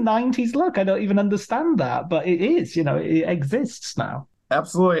 what's a 90s look? I don't even understand that, but it is, you know, it exists now.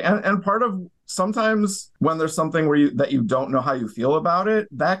 Absolutely. And part of sometimes when there's something that you don't know how you feel about it,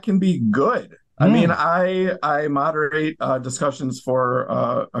 that can be good. I mean, I moderate discussions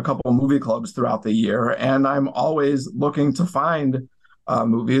for a couple of movie clubs throughout the year, and I'm always looking to find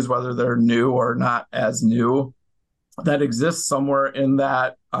movies, whether they're new or not as new, that exist somewhere in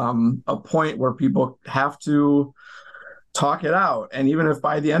that a point where people have to talk it out. And even if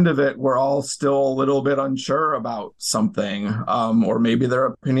by the end of it, we're all still a little bit unsure about something, or maybe their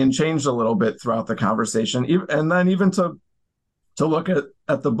opinion changed a little bit throughout the conversation. And then even to look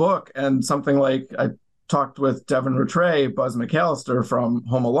at the book and something like I talked with Devin Rattray, Buzz McAllister from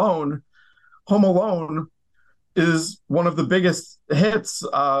Home Alone. Home Alone is one of the biggest hits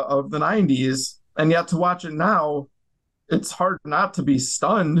of the 90s. And yet to watch it now, it's hard not to be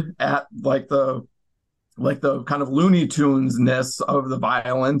stunned at like the kind of Looney Tunes-ness of the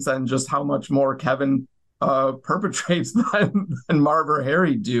violence and just how much more Kevin perpetrates than Marv or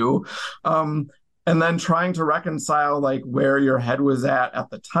Harry do. And then trying to reconcile like where your head was at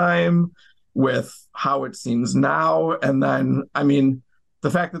the time with how it seems now. And then, I mean,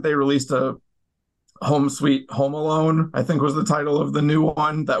 the fact that they released a Home Sweet Home Alone, I think was the title of the new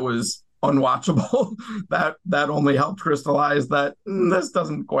one, that was unwatchable, that only helped crystallize that this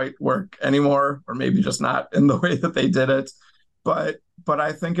doesn't quite work anymore, or maybe just not in the way that they did it. But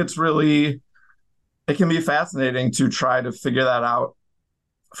I think it can be fascinating to try to figure that out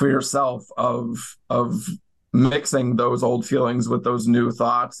for yourself of mixing those old feelings with those new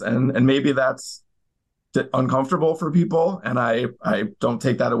thoughts. And maybe that's uncomfortable for people. And I don't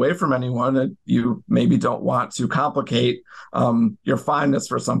take that away from anyone. You maybe don't want to complicate your fondness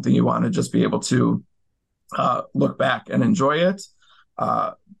for something. You want to just be able to look back and enjoy it.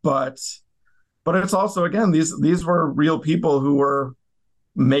 But it's also, again, these were real people who were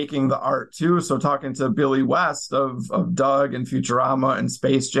making the art too. So talking to Billy West of Doug and Futurama and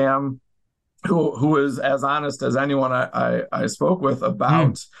Space Jam, who is as honest as anyone I spoke with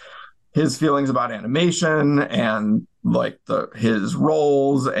about his feelings about animation and like his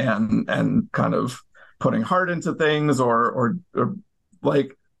roles and kind of putting heart into things or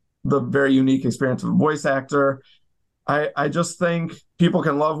like the very unique experience of a voice actor. I just think people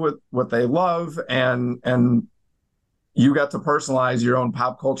can love what they love, and you got to personalize your own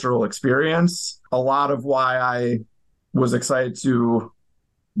pop cultural experience. A lot of why I was excited to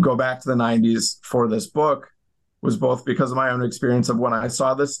go back to the 90s for this book was both because of my own experience of when I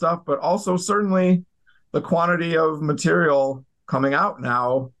saw this stuff, but also certainly the quantity of material coming out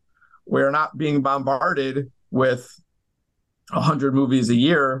now. We're not being bombarded with 100 movies a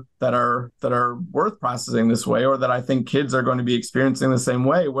year that are worth processing this way, or that I think kids are going to be experiencing the same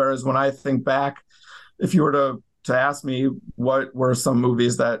way. Whereas when I think back, if you were to ask me what were some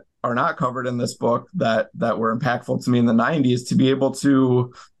movies that are not covered in this book that were impactful to me in the 90s, to be able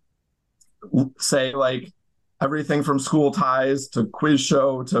to say like everything from School Ties to Quiz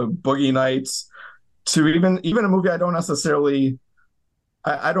Show to Boogie Nights to even a movie I don't necessarily,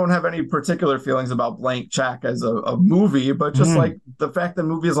 I don't have any particular feelings about Blank Check as a movie, but just like the fact that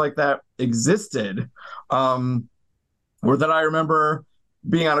movies like that existed, or that I remember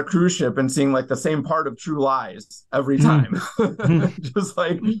being on a cruise ship and seeing like the same part of True Lies every time. Just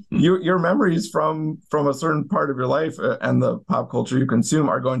like your memories from a certain part of your life and the pop culture you consume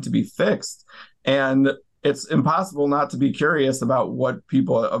are going to be fixed. And it's impossible not to be curious about what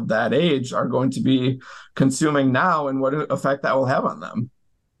people of that age are going to be consuming now and what effect that will have on them.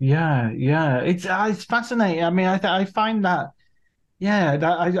 Yeah. It's fascinating. I mean, I find that,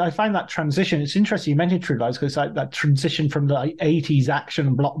 I find that transition. It's interesting you mentioned True Lies, because like that transition from the 80s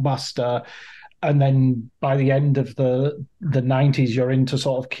action blockbuster, and then by the end of the 90s, you're into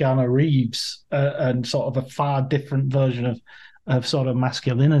sort of Keanu Reeves and sort of a far different version of sort of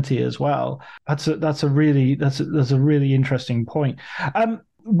masculinity as well. That's a really interesting point.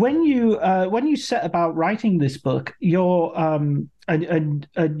 When you set about writing this book, you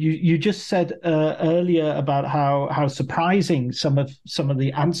just said earlier about how surprising some of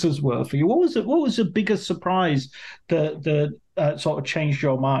the answers were for you. What was the biggest surprise that sort of changed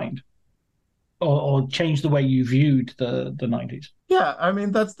your mind, or changed the way you viewed the 90s? Yeah, I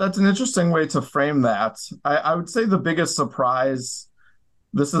mean, that's an interesting way to frame that. I would say the biggest surprise,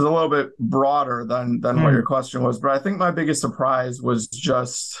 this is a little bit broader than what your question was, but I think my biggest surprise was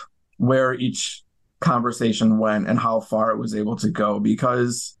just where each conversation went and how far it was able to go.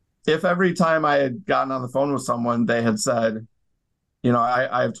 Because if every time I had gotten on the phone with someone, they had said,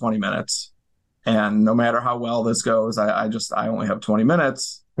 I have 20 minutes, and no matter how well this goes, I only have 20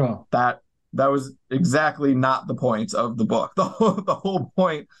 minutes. Oh. That was exactly not the point of the book. The whole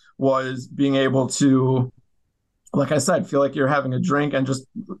point was being able to, like I said, feel like you're having a drink and just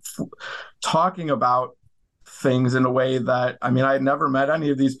talking about things in a way that, I had never met any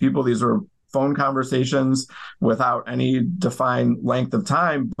of these people. These were phone conversations without any defined length of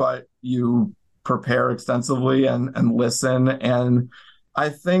time, but you prepare extensively and listen. And I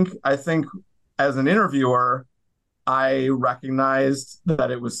think as an interviewer, I recognized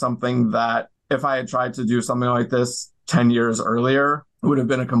that it was something that if I had tried to do something like this 10 years earlier, it would have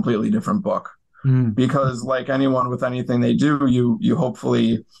been a completely different book. Because like anyone with anything they do, you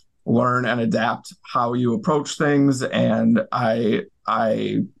hopefully learn and adapt how you approach things. And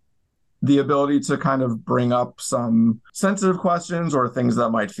the ability to kind of bring up some sensitive questions or things that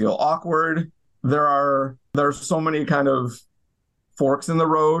might feel awkward. There's so many kind of forks in the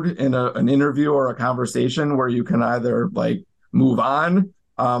road in an interview or a conversation where you can either like move on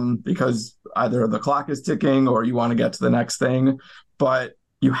because either the clock is ticking or you want to get to the next thing, but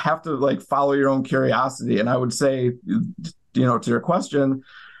you have to like follow your own curiosity. And I would say, to your question,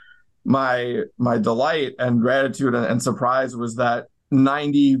 my delight and gratitude and surprise was that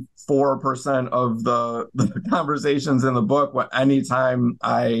 94% of the conversations in the book, anytime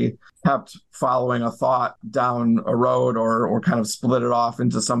I kept following a thought down a road or kind of split it off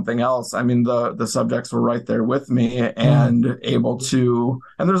into something else, the subjects were right there with me and able to.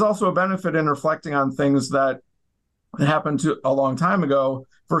 And there's also a benefit in reflecting on things that happened a long time ago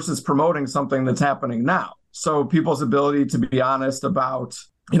versus promoting something that's happening now. So people's ability to be honest about,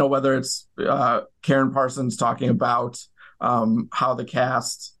 whether it's Karen Parsons talking about how the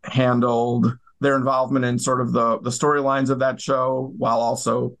cast handled their involvement in sort of the storylines of that show, while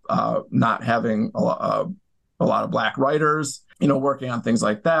also not having a lot of Black writers, working on things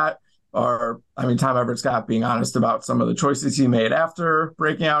like that. Or, Tom Everett Scott being honest about some of the choices he made after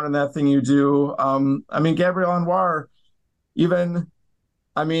breaking out in That Thing You Do. Gabrielle Anwar, even,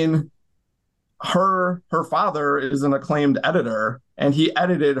 her father is an acclaimed editor, and he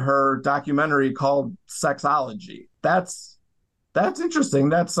edited her documentary called Sexology. That's interesting.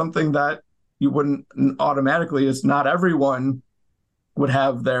 That's something that you wouldn't automatically, is not everyone would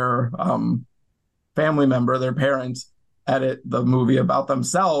have their family member, their parents, edit the movie about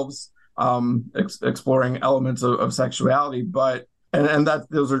themselves, exploring elements of sexuality. But and that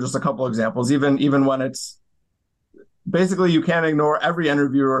those are just a couple examples. Even when it's basically, you can't ignore, every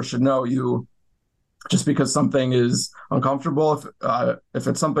interviewer should know you. Just because something is uncomfortable, if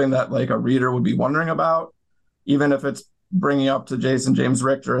it's something that like a reader would be wondering about, even if it's bringing up to Jason James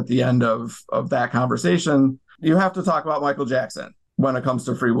Richter at the end of that conversation, you have to talk about Michael Jackson when it comes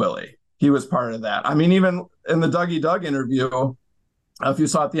to Free Willy. He was part of that. Even in the Dougie Doug interview, if you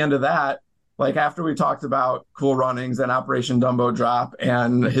saw at the end of that, like after we talked about Cool Runnings and Operation Dumbo Drop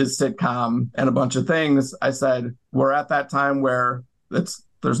and his sitcom and a bunch of things, I said, we're at that time where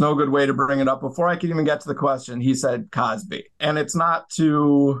there's no good way to bring it up. Before I could even get to the question, he said Cosby. And it's not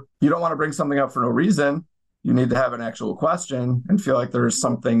you don't want to bring something up for no reason. You need to have an actual question and feel like there's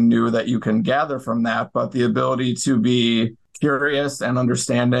something new that you can gather from that. But the ability to be curious and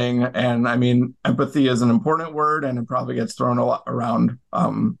understanding, and empathy is an important word, and it probably gets thrown around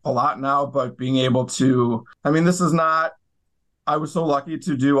a lot now, but being able to, this is not, I was so lucky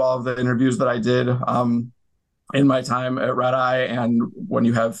to do all of the interviews that I did in my time at Red Eye. And when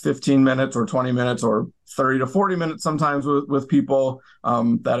you have 15 minutes or 20 minutes or 30 to 40 minutes sometimes with people,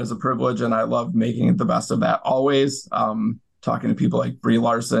 that is a privilege. And I love making it the best of that always. Talking to people like Brie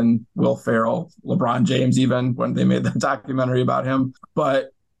Larson, Will Ferrell, LeBron James, even when they made that documentary about him. But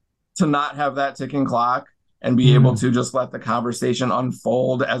to not have that ticking clock and be able to just let the conversation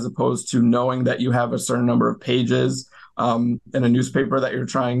unfold, as opposed to knowing that you have a certain number of pages in a newspaper that you're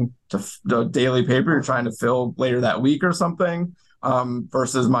trying to, the daily paper you're trying to fill later that week or something,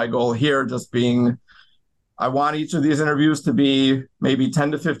 versus my goal here just being, I want each of these interviews to be maybe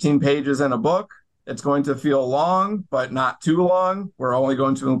 10 to 15 pages in a book. It's going to feel long, but not too long. We're only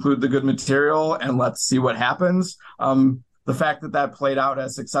going to include the good material, and let's see what happens. The fact that played out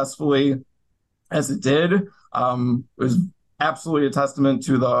as successfully as it did was absolutely a testament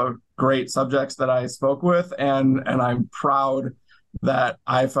to the great subjects that I spoke with. And I'm proud that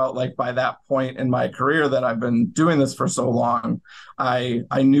I felt like by that point in my career that I've been doing this for so long, I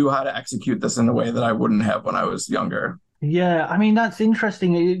knew how to execute this in a way that I wouldn't have when I was younger. Yeah, that's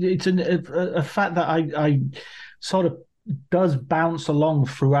interesting. It's a fact that I sort of does bounce along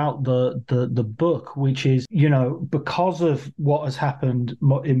throughout the book, which is, because of what has happened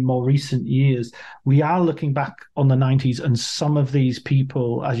in more recent years, we are looking back on the 90s, and some of these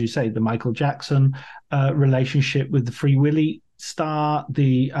people, as you say, the Michael Jackson relationship with the Free Willy star,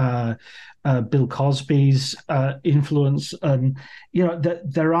 the Bill Cosby's influence, and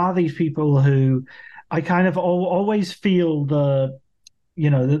there are these people who I kind of always feel the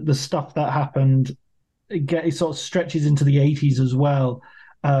stuff that happened. It sort of stretches into the 80s as well,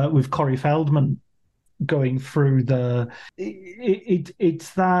 with Corey Feldman going through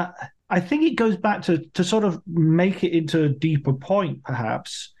it's that I think it goes back to sort of make it into a deeper point,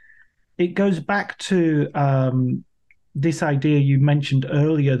 perhaps. It goes back to this idea you mentioned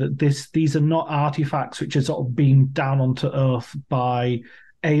earlier, that these are not artifacts which are sort of being down onto Earth by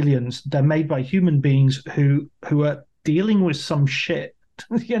aliens. They're made by human beings who are dealing with some shit,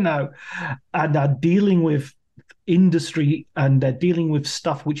 and are dealing with industry, and they're dealing with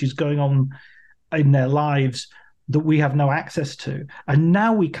stuff which is going on in their lives that we have no access to. And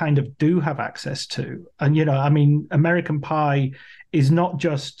now we kind of do have access to. And, American Pie is not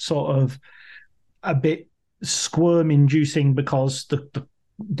just sort of a bit squirm-inducing because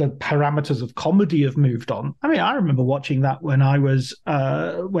the parameters of comedy have moved on. I remember watching that when I was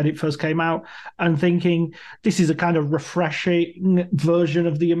when it first came out, and thinking this is a kind of refreshing version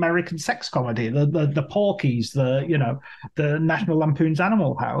of the American sex comedy, the Porky's, the National Lampoon's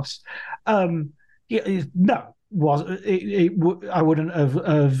Animal House. I wouldn't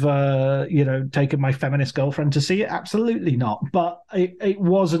have taken my feminist girlfriend to see it. Absolutely not. But it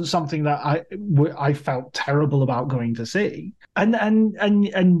wasn't something that I felt terrible about going to see. And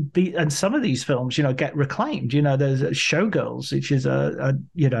some of these films, get reclaimed. There's Showgirls, which is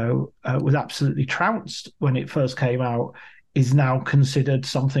was absolutely trounced when it first came out, is now considered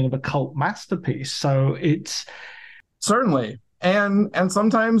something of a cult masterpiece. So it's certainly. And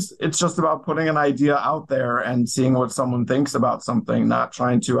sometimes it's just about putting an idea out there and seeing what someone thinks about something, not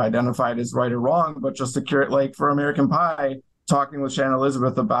trying to identify it as right or wrong, but just to curate, like for American Pie, talking with Shannon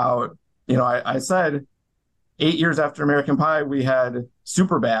Elizabeth about, I said 8 years after American Pie, we had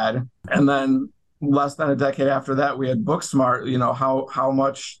Superbad. And then less than a decade after that, we had Booksmart. How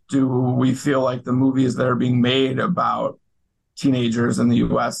much do we feel like the movies that are being made about teenagers in the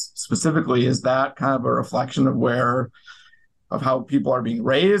U.S. specifically, is that kind of a reflection of how people are being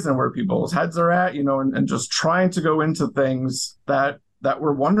raised and where people's heads are at, and just trying to go into things that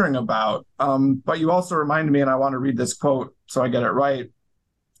we're wondering about. But you also reminded me, and I want to read this quote so I get it right.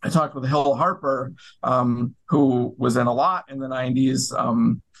 I talked with Hill Harper, who was in a lot in the 90s,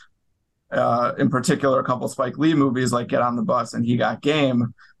 in particular, a couple Spike Lee movies like Get on the Bus and He Got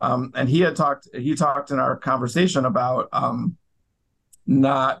Game. And he talked in our conversation about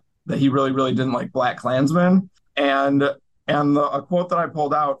not that he really, really didn't like Black Klansman. And a quote that I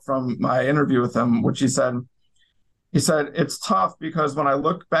pulled out from my interview with him, which he said, it's tough because when I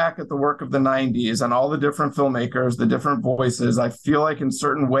look back at the work of the 90s and all the different filmmakers, the different voices, I feel like in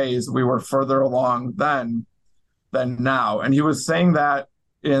certain ways we were further along then than now. And he was saying that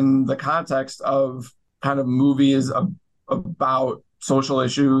in the context of kind of movies about social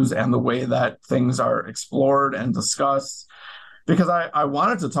issues and the way that things are explored and discussed. Because I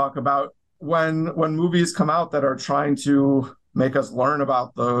wanted to talk about when movies come out that are trying to make us learn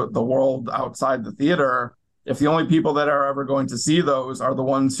about the world outside the theater, if the only people that are ever going to see those are the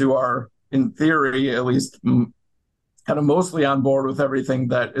ones who are, in theory, at least kind of mostly on board with everything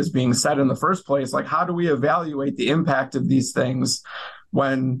that is being said in the first place, like how do we evaluate the impact of these things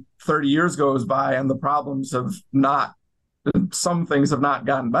when 30 years goes by and the problems some things have not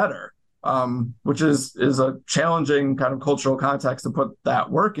gotten better? Which is a challenging kind of cultural context to put that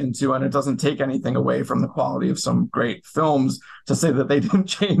work into, and it doesn't take anything away from the quality of some great films to say that they didn't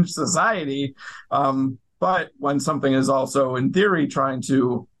change society. But when something is also, in theory, trying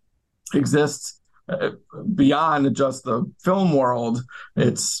to exist beyond just the film world,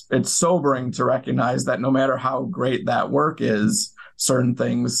 it's sobering to recognize that no matter how great that work is, certain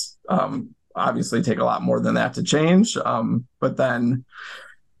things obviously take a lot more than that to change. But then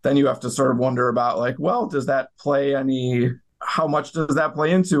you have to sort of wonder about, like, well, how much does that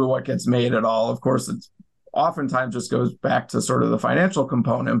play into what gets made at all? Of course, it's oftentimes just goes back to sort of the financial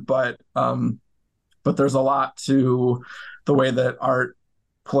component, but there's a lot to the way that art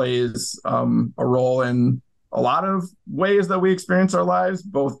plays a role in a lot of ways that we experience our lives,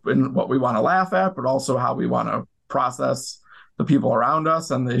 both in what we want to laugh at, but also how we want to process the people around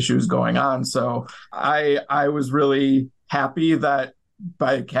us and the issues going on. So I was really happy that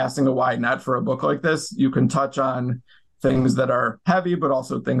by casting a wide net for a book like this, you can touch on things that are heavy, but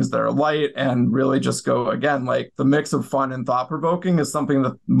also things that are light, and really just go, again, like the mix of fun and thought-provoking is something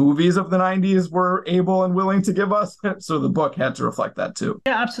that movies of the 90s were able and willing to give us. So the book had to reflect that too.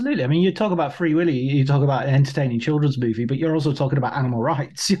 Yeah, absolutely. I mean, you talk about Free Willy, you talk about an entertaining children's movie, but you're also talking about animal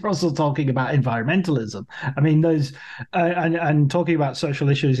rights. You're also talking about environmentalism. I mean, those and talking about social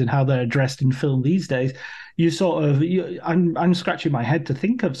issues and how they're addressed in film these days. I'm scratching my head to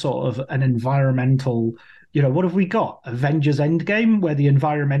think of sort of an environmental. What have we got? Avengers Endgame, where the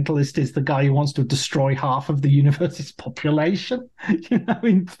environmentalist is the guy who wants to destroy half of the universe's population.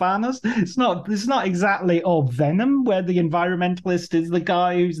 In fairness, it's not exactly Venom, where the environmentalist is the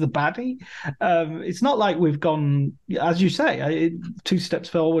guy who's the baddie. It's not like we've gone, as you say, 2 steps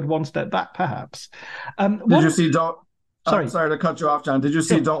forward, 1 step back, perhaps. Did you see sorry to cut you off, John. Did you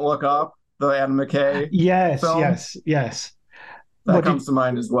see Don't Look Up, the Adam McKay film? Yes. That comes to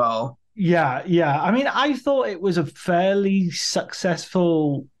mind as well. Yeah. I mean, I thought it was a fairly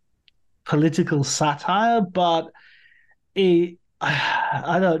successful political satire, but I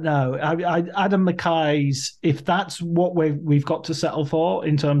don't know. Adam McKay's, if that's what we've got to settle for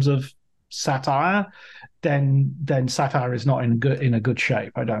in terms of satire, then satire is not in a good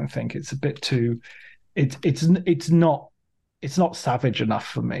shape. I don't think it's a bit too. It's not savage enough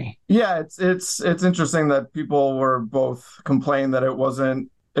for me. Yeah, it's interesting that people were both complaining that it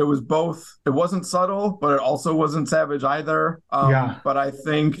wasn't subtle, but it also wasn't savage either. But I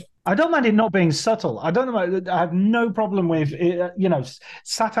think I don't mind it not being subtle. I have no problem with it,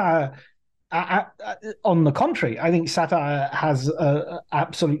 satire. On the contrary, I think satire has an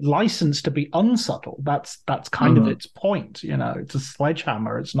absolute license to be unsubtle. That's kind of its point. It's a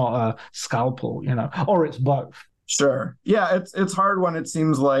sledgehammer. It's not a scalpel. Or it's both. Sure. Yeah, it's hard when it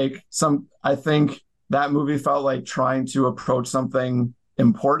seems like I think that movie felt like trying to approach something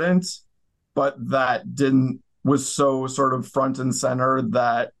important, but that was so sort of front and center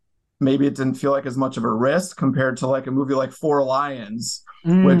that maybe it didn't feel like as much of a risk compared to like a movie like Four Lions,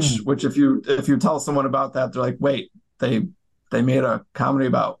 which if you tell someone about that, they're like, wait, they made a comedy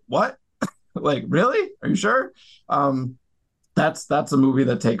about what? Like, really? Are you sure? That's a movie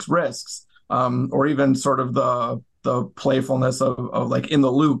that takes risks. Or even sort of the playfulness of like In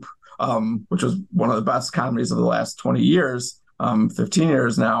the Loop, which was one of the best comedies of the last 20 years, 15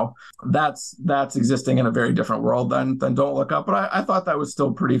 years now. That's existing in a very different world than Don't Look Up. But I thought that was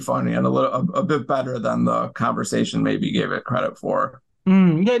still pretty funny and a bit better than the conversation maybe gave it credit for.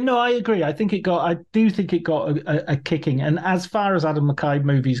 Yeah, no, I agree. I do think it got a kicking. And as far as Adam McKay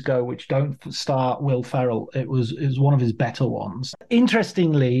movies go, which don't star Will Ferrell, it was one of his better ones.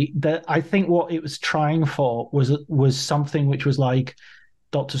 Interestingly, that I think what it was trying for was something which was like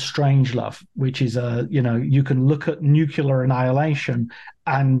Dr. Strangelove, which is you can look at nuclear annihilation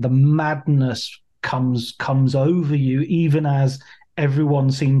and the madness comes over you, even as everyone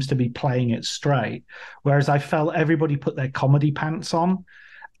seems to be playing it straight. Whereas I felt everybody put their comedy pants on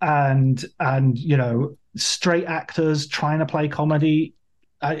and straight actors trying to play comedy.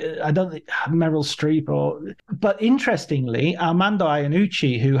 I don't think Meryl Streep but interestingly, Armando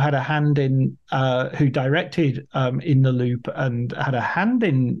Iannucci, who had a hand in, who directed In the Loop and had a hand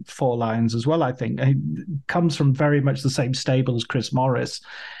in Four Lions as well, I think, he comes from very much the same stable as Chris Morris,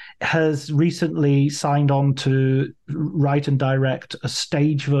 has recently signed on to write and direct a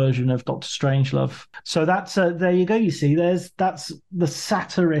stage version of Dr. Strangelove. So that's there you go. You see, that's the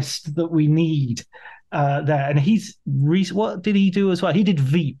satirist that we need there. And what did he do as well? He did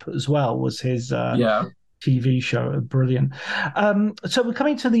Veep as well. Was his TV show brilliant? So we're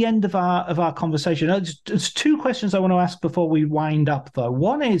coming to the end of our conversation. There's 2 questions I want to ask before we wind up, though.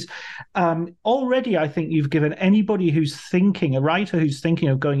 One is, already I think you've given anybody a writer who's thinking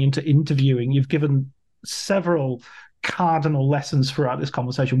of going into interviewing, you've given several cardinal lessons throughout this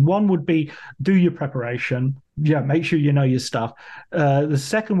conversation. One would be do your preparation. Yeah, make sure you know your stuff. The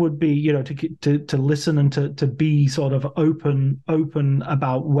second would be, to listen and to be sort of open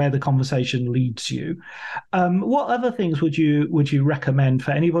about where the conversation leads you. What other things would you recommend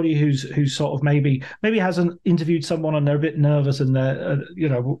for anybody who's sort of maybe hasn't interviewed someone and they're a bit nervous and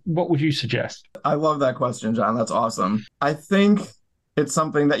what would you suggest? I love that question, John. That's awesome. I think it's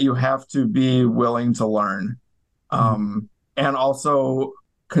something that you have to be willing to learn. And also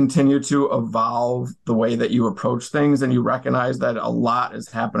continue to evolve the way that you approach things, and you recognize that a lot is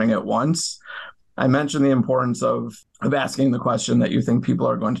happening at once. I mentioned the importance of asking the question that you think people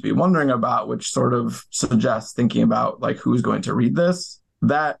are going to be wondering about, which sort of suggests thinking about like who's going to read this.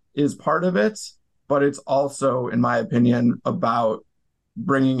 That is part of it, but it's also, in my opinion, about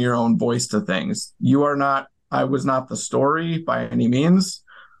bringing your own voice to things. I was not the story by any means,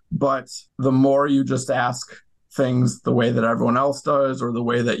 but the more you just ask things the way that everyone else does or the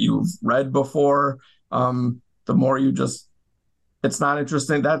way that you've read before. The more you just, it's not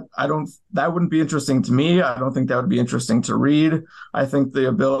interesting. That wouldn't be interesting to me. I don't think that would be interesting to read. I think the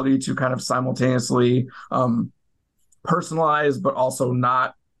ability to kind of simultaneously personalize, but also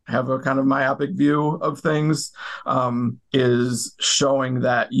not have a kind of myopic view of things, is showing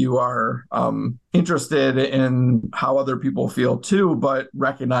that you are interested in how other people feel too, but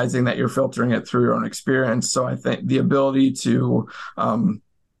recognizing that you're filtering it through your own experience. So I think the ability to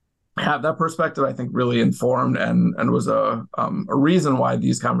have that perspective, I think, really informed and was a reason why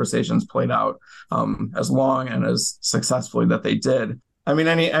these conversations played out as long and as successfully that they did. I mean,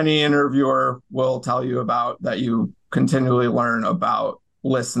 any interviewer will tell you about that you continually learn about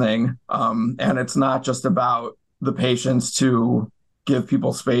listening. And it's not just about the patience to give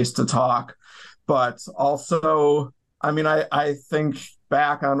people space to talk, but also, I mean, I think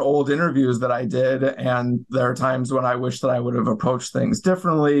back on old interviews that I did, and there are times when I wish that I would have approached things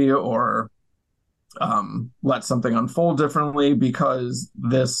differently or let something unfold differently, because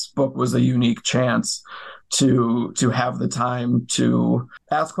this book was a unique chance to have the time to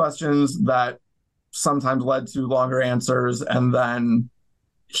ask questions that sometimes led to longer answers, and then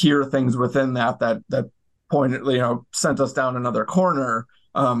hear things within that pointed, sent us down another corner.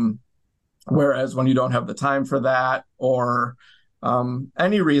 Whereas when you don't have the time for that, or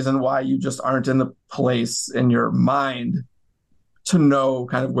any reason why you just aren't in the place in your mind to know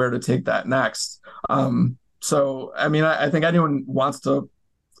kind of where to take that next. So, I mean, I think anyone wants to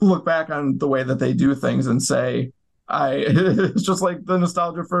look back on the way that they do things and say, it's just like the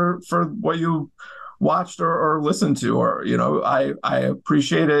nostalgia for what you watched or listened to, or, I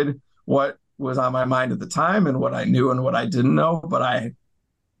appreciated what was on my mind at the time and what I knew and what I didn't know, but I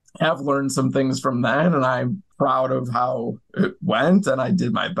have learned some things from then, and I'm proud of how it went, and I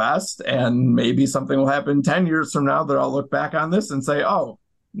did my best. And maybe something will happen 10 years from now that I'll look back on this and say, oh,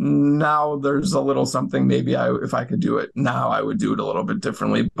 now there's a little something, maybe if I could do it now, I would do it a little bit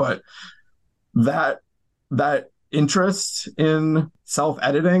differently. But that interest in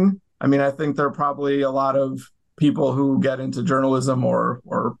self-editing, I mean, I think there are probably a lot of people who get into journalism or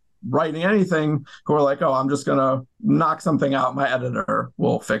writing anything who are like, oh, I'm just going to knock something out. My editor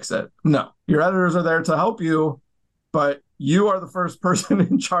will fix it. No, your editors are there to help you, but you are the first person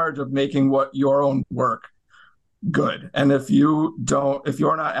in charge of making your own work good. And if you're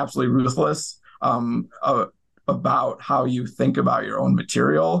not absolutely ruthless about how you think about your own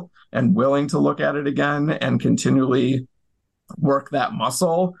material and willing to look at it again and continually work that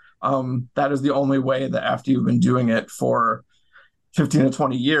muscle, that is the only way that after you've been doing it for 15 to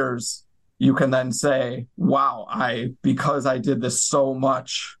 20 years, you can then say, wow, because I did this so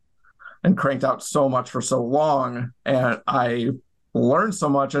much and cranked out so much for so long, and I learned so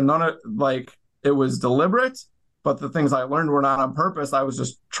much, and none of it was deliberate, but the things I learned were not on purpose. I was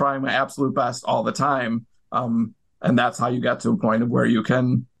just trying my absolute best all the time. And that's how you get to a point of where you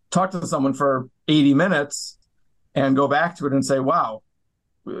can talk to someone for 80 minutes and go back to it and say, wow,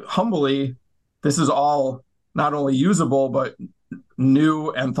 humbly, this is all not only usable, but new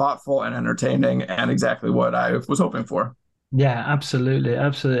and thoughtful and entertaining, and exactly what I was hoping for. Yeah, absolutely.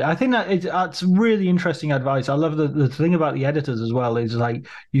 I think that it's really interesting advice. I love the thing about the editors as well is like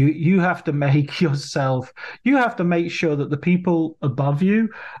you have to make sure that the people above you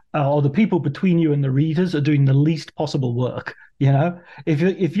or the people between you and the readers are doing the least possible work.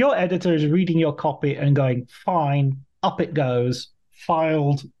 If your editor is reading your copy and going, fine, up it goes,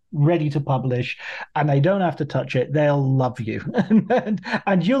 filed, ready to publish, and they don't have to touch it, they'll love you.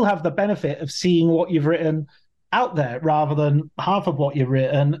 and you'll have the benefit of seeing what you've written out there rather than half of what you've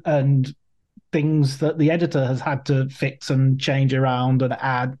written and things that the editor has had to fix and change around and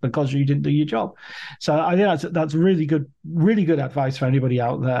add because you didn't do your job. So I think that's really good advice for anybody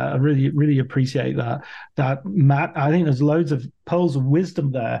out there. I really, really appreciate that, Matt. I think there's loads of pearls of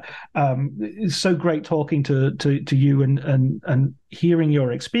wisdom there. It's so great talking to you and hearing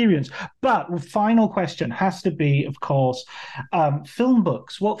your experience. But final question has to be, of course, film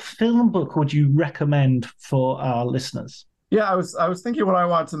books. What film book would you recommend for our listeners? Yeah, I was thinking what I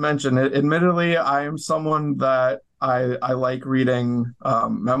wanted to mention. Admittedly, I am someone that I like reading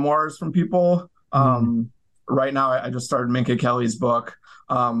memoirs from people. Right now, I just started Minka Kelly's book.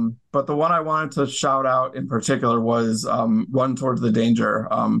 But the one I wanted to shout out in particular was Run Towards the Danger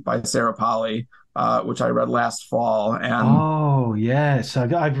by Sarah Polley, which I read last fall. And oh, yes.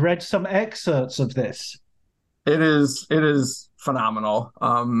 I've read some excerpts of this. It is phenomenal.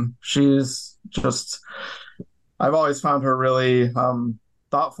 She's just... I've always found her really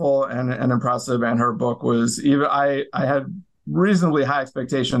thoughtful and impressive, and her book was I had reasonably high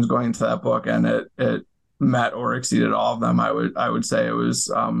expectations going into that book, and it met or exceeded all of them. I would say it was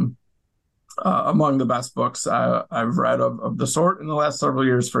among the best books I've read of the sort in the last several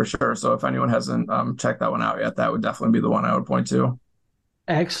years, for sure. So if anyone hasn't checked that one out yet, that would definitely be the one I would point to.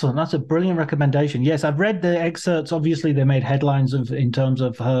 Excellent. That's a brilliant recommendation. Yes, I've read the excerpts. Obviously, they made headlines in terms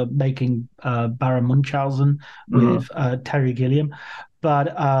of her making Baron Munchausen with Terry Gilliam.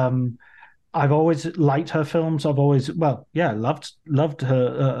 But I've always liked her films. I've always, loved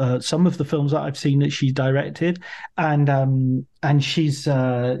her. Some of the films that I've seen that she's directed, and she's,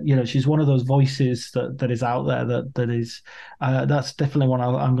 she's one of those voices that is out there that is, that's definitely one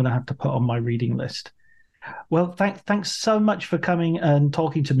I'm going to have to put on my reading list. Well, thanks so much for coming and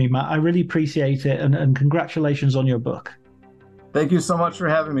talking to me, Matt. I really appreciate it, and congratulations on your book. Thank you so much for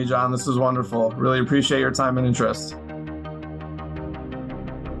having me, John. This was wonderful. Really appreciate your time and interest.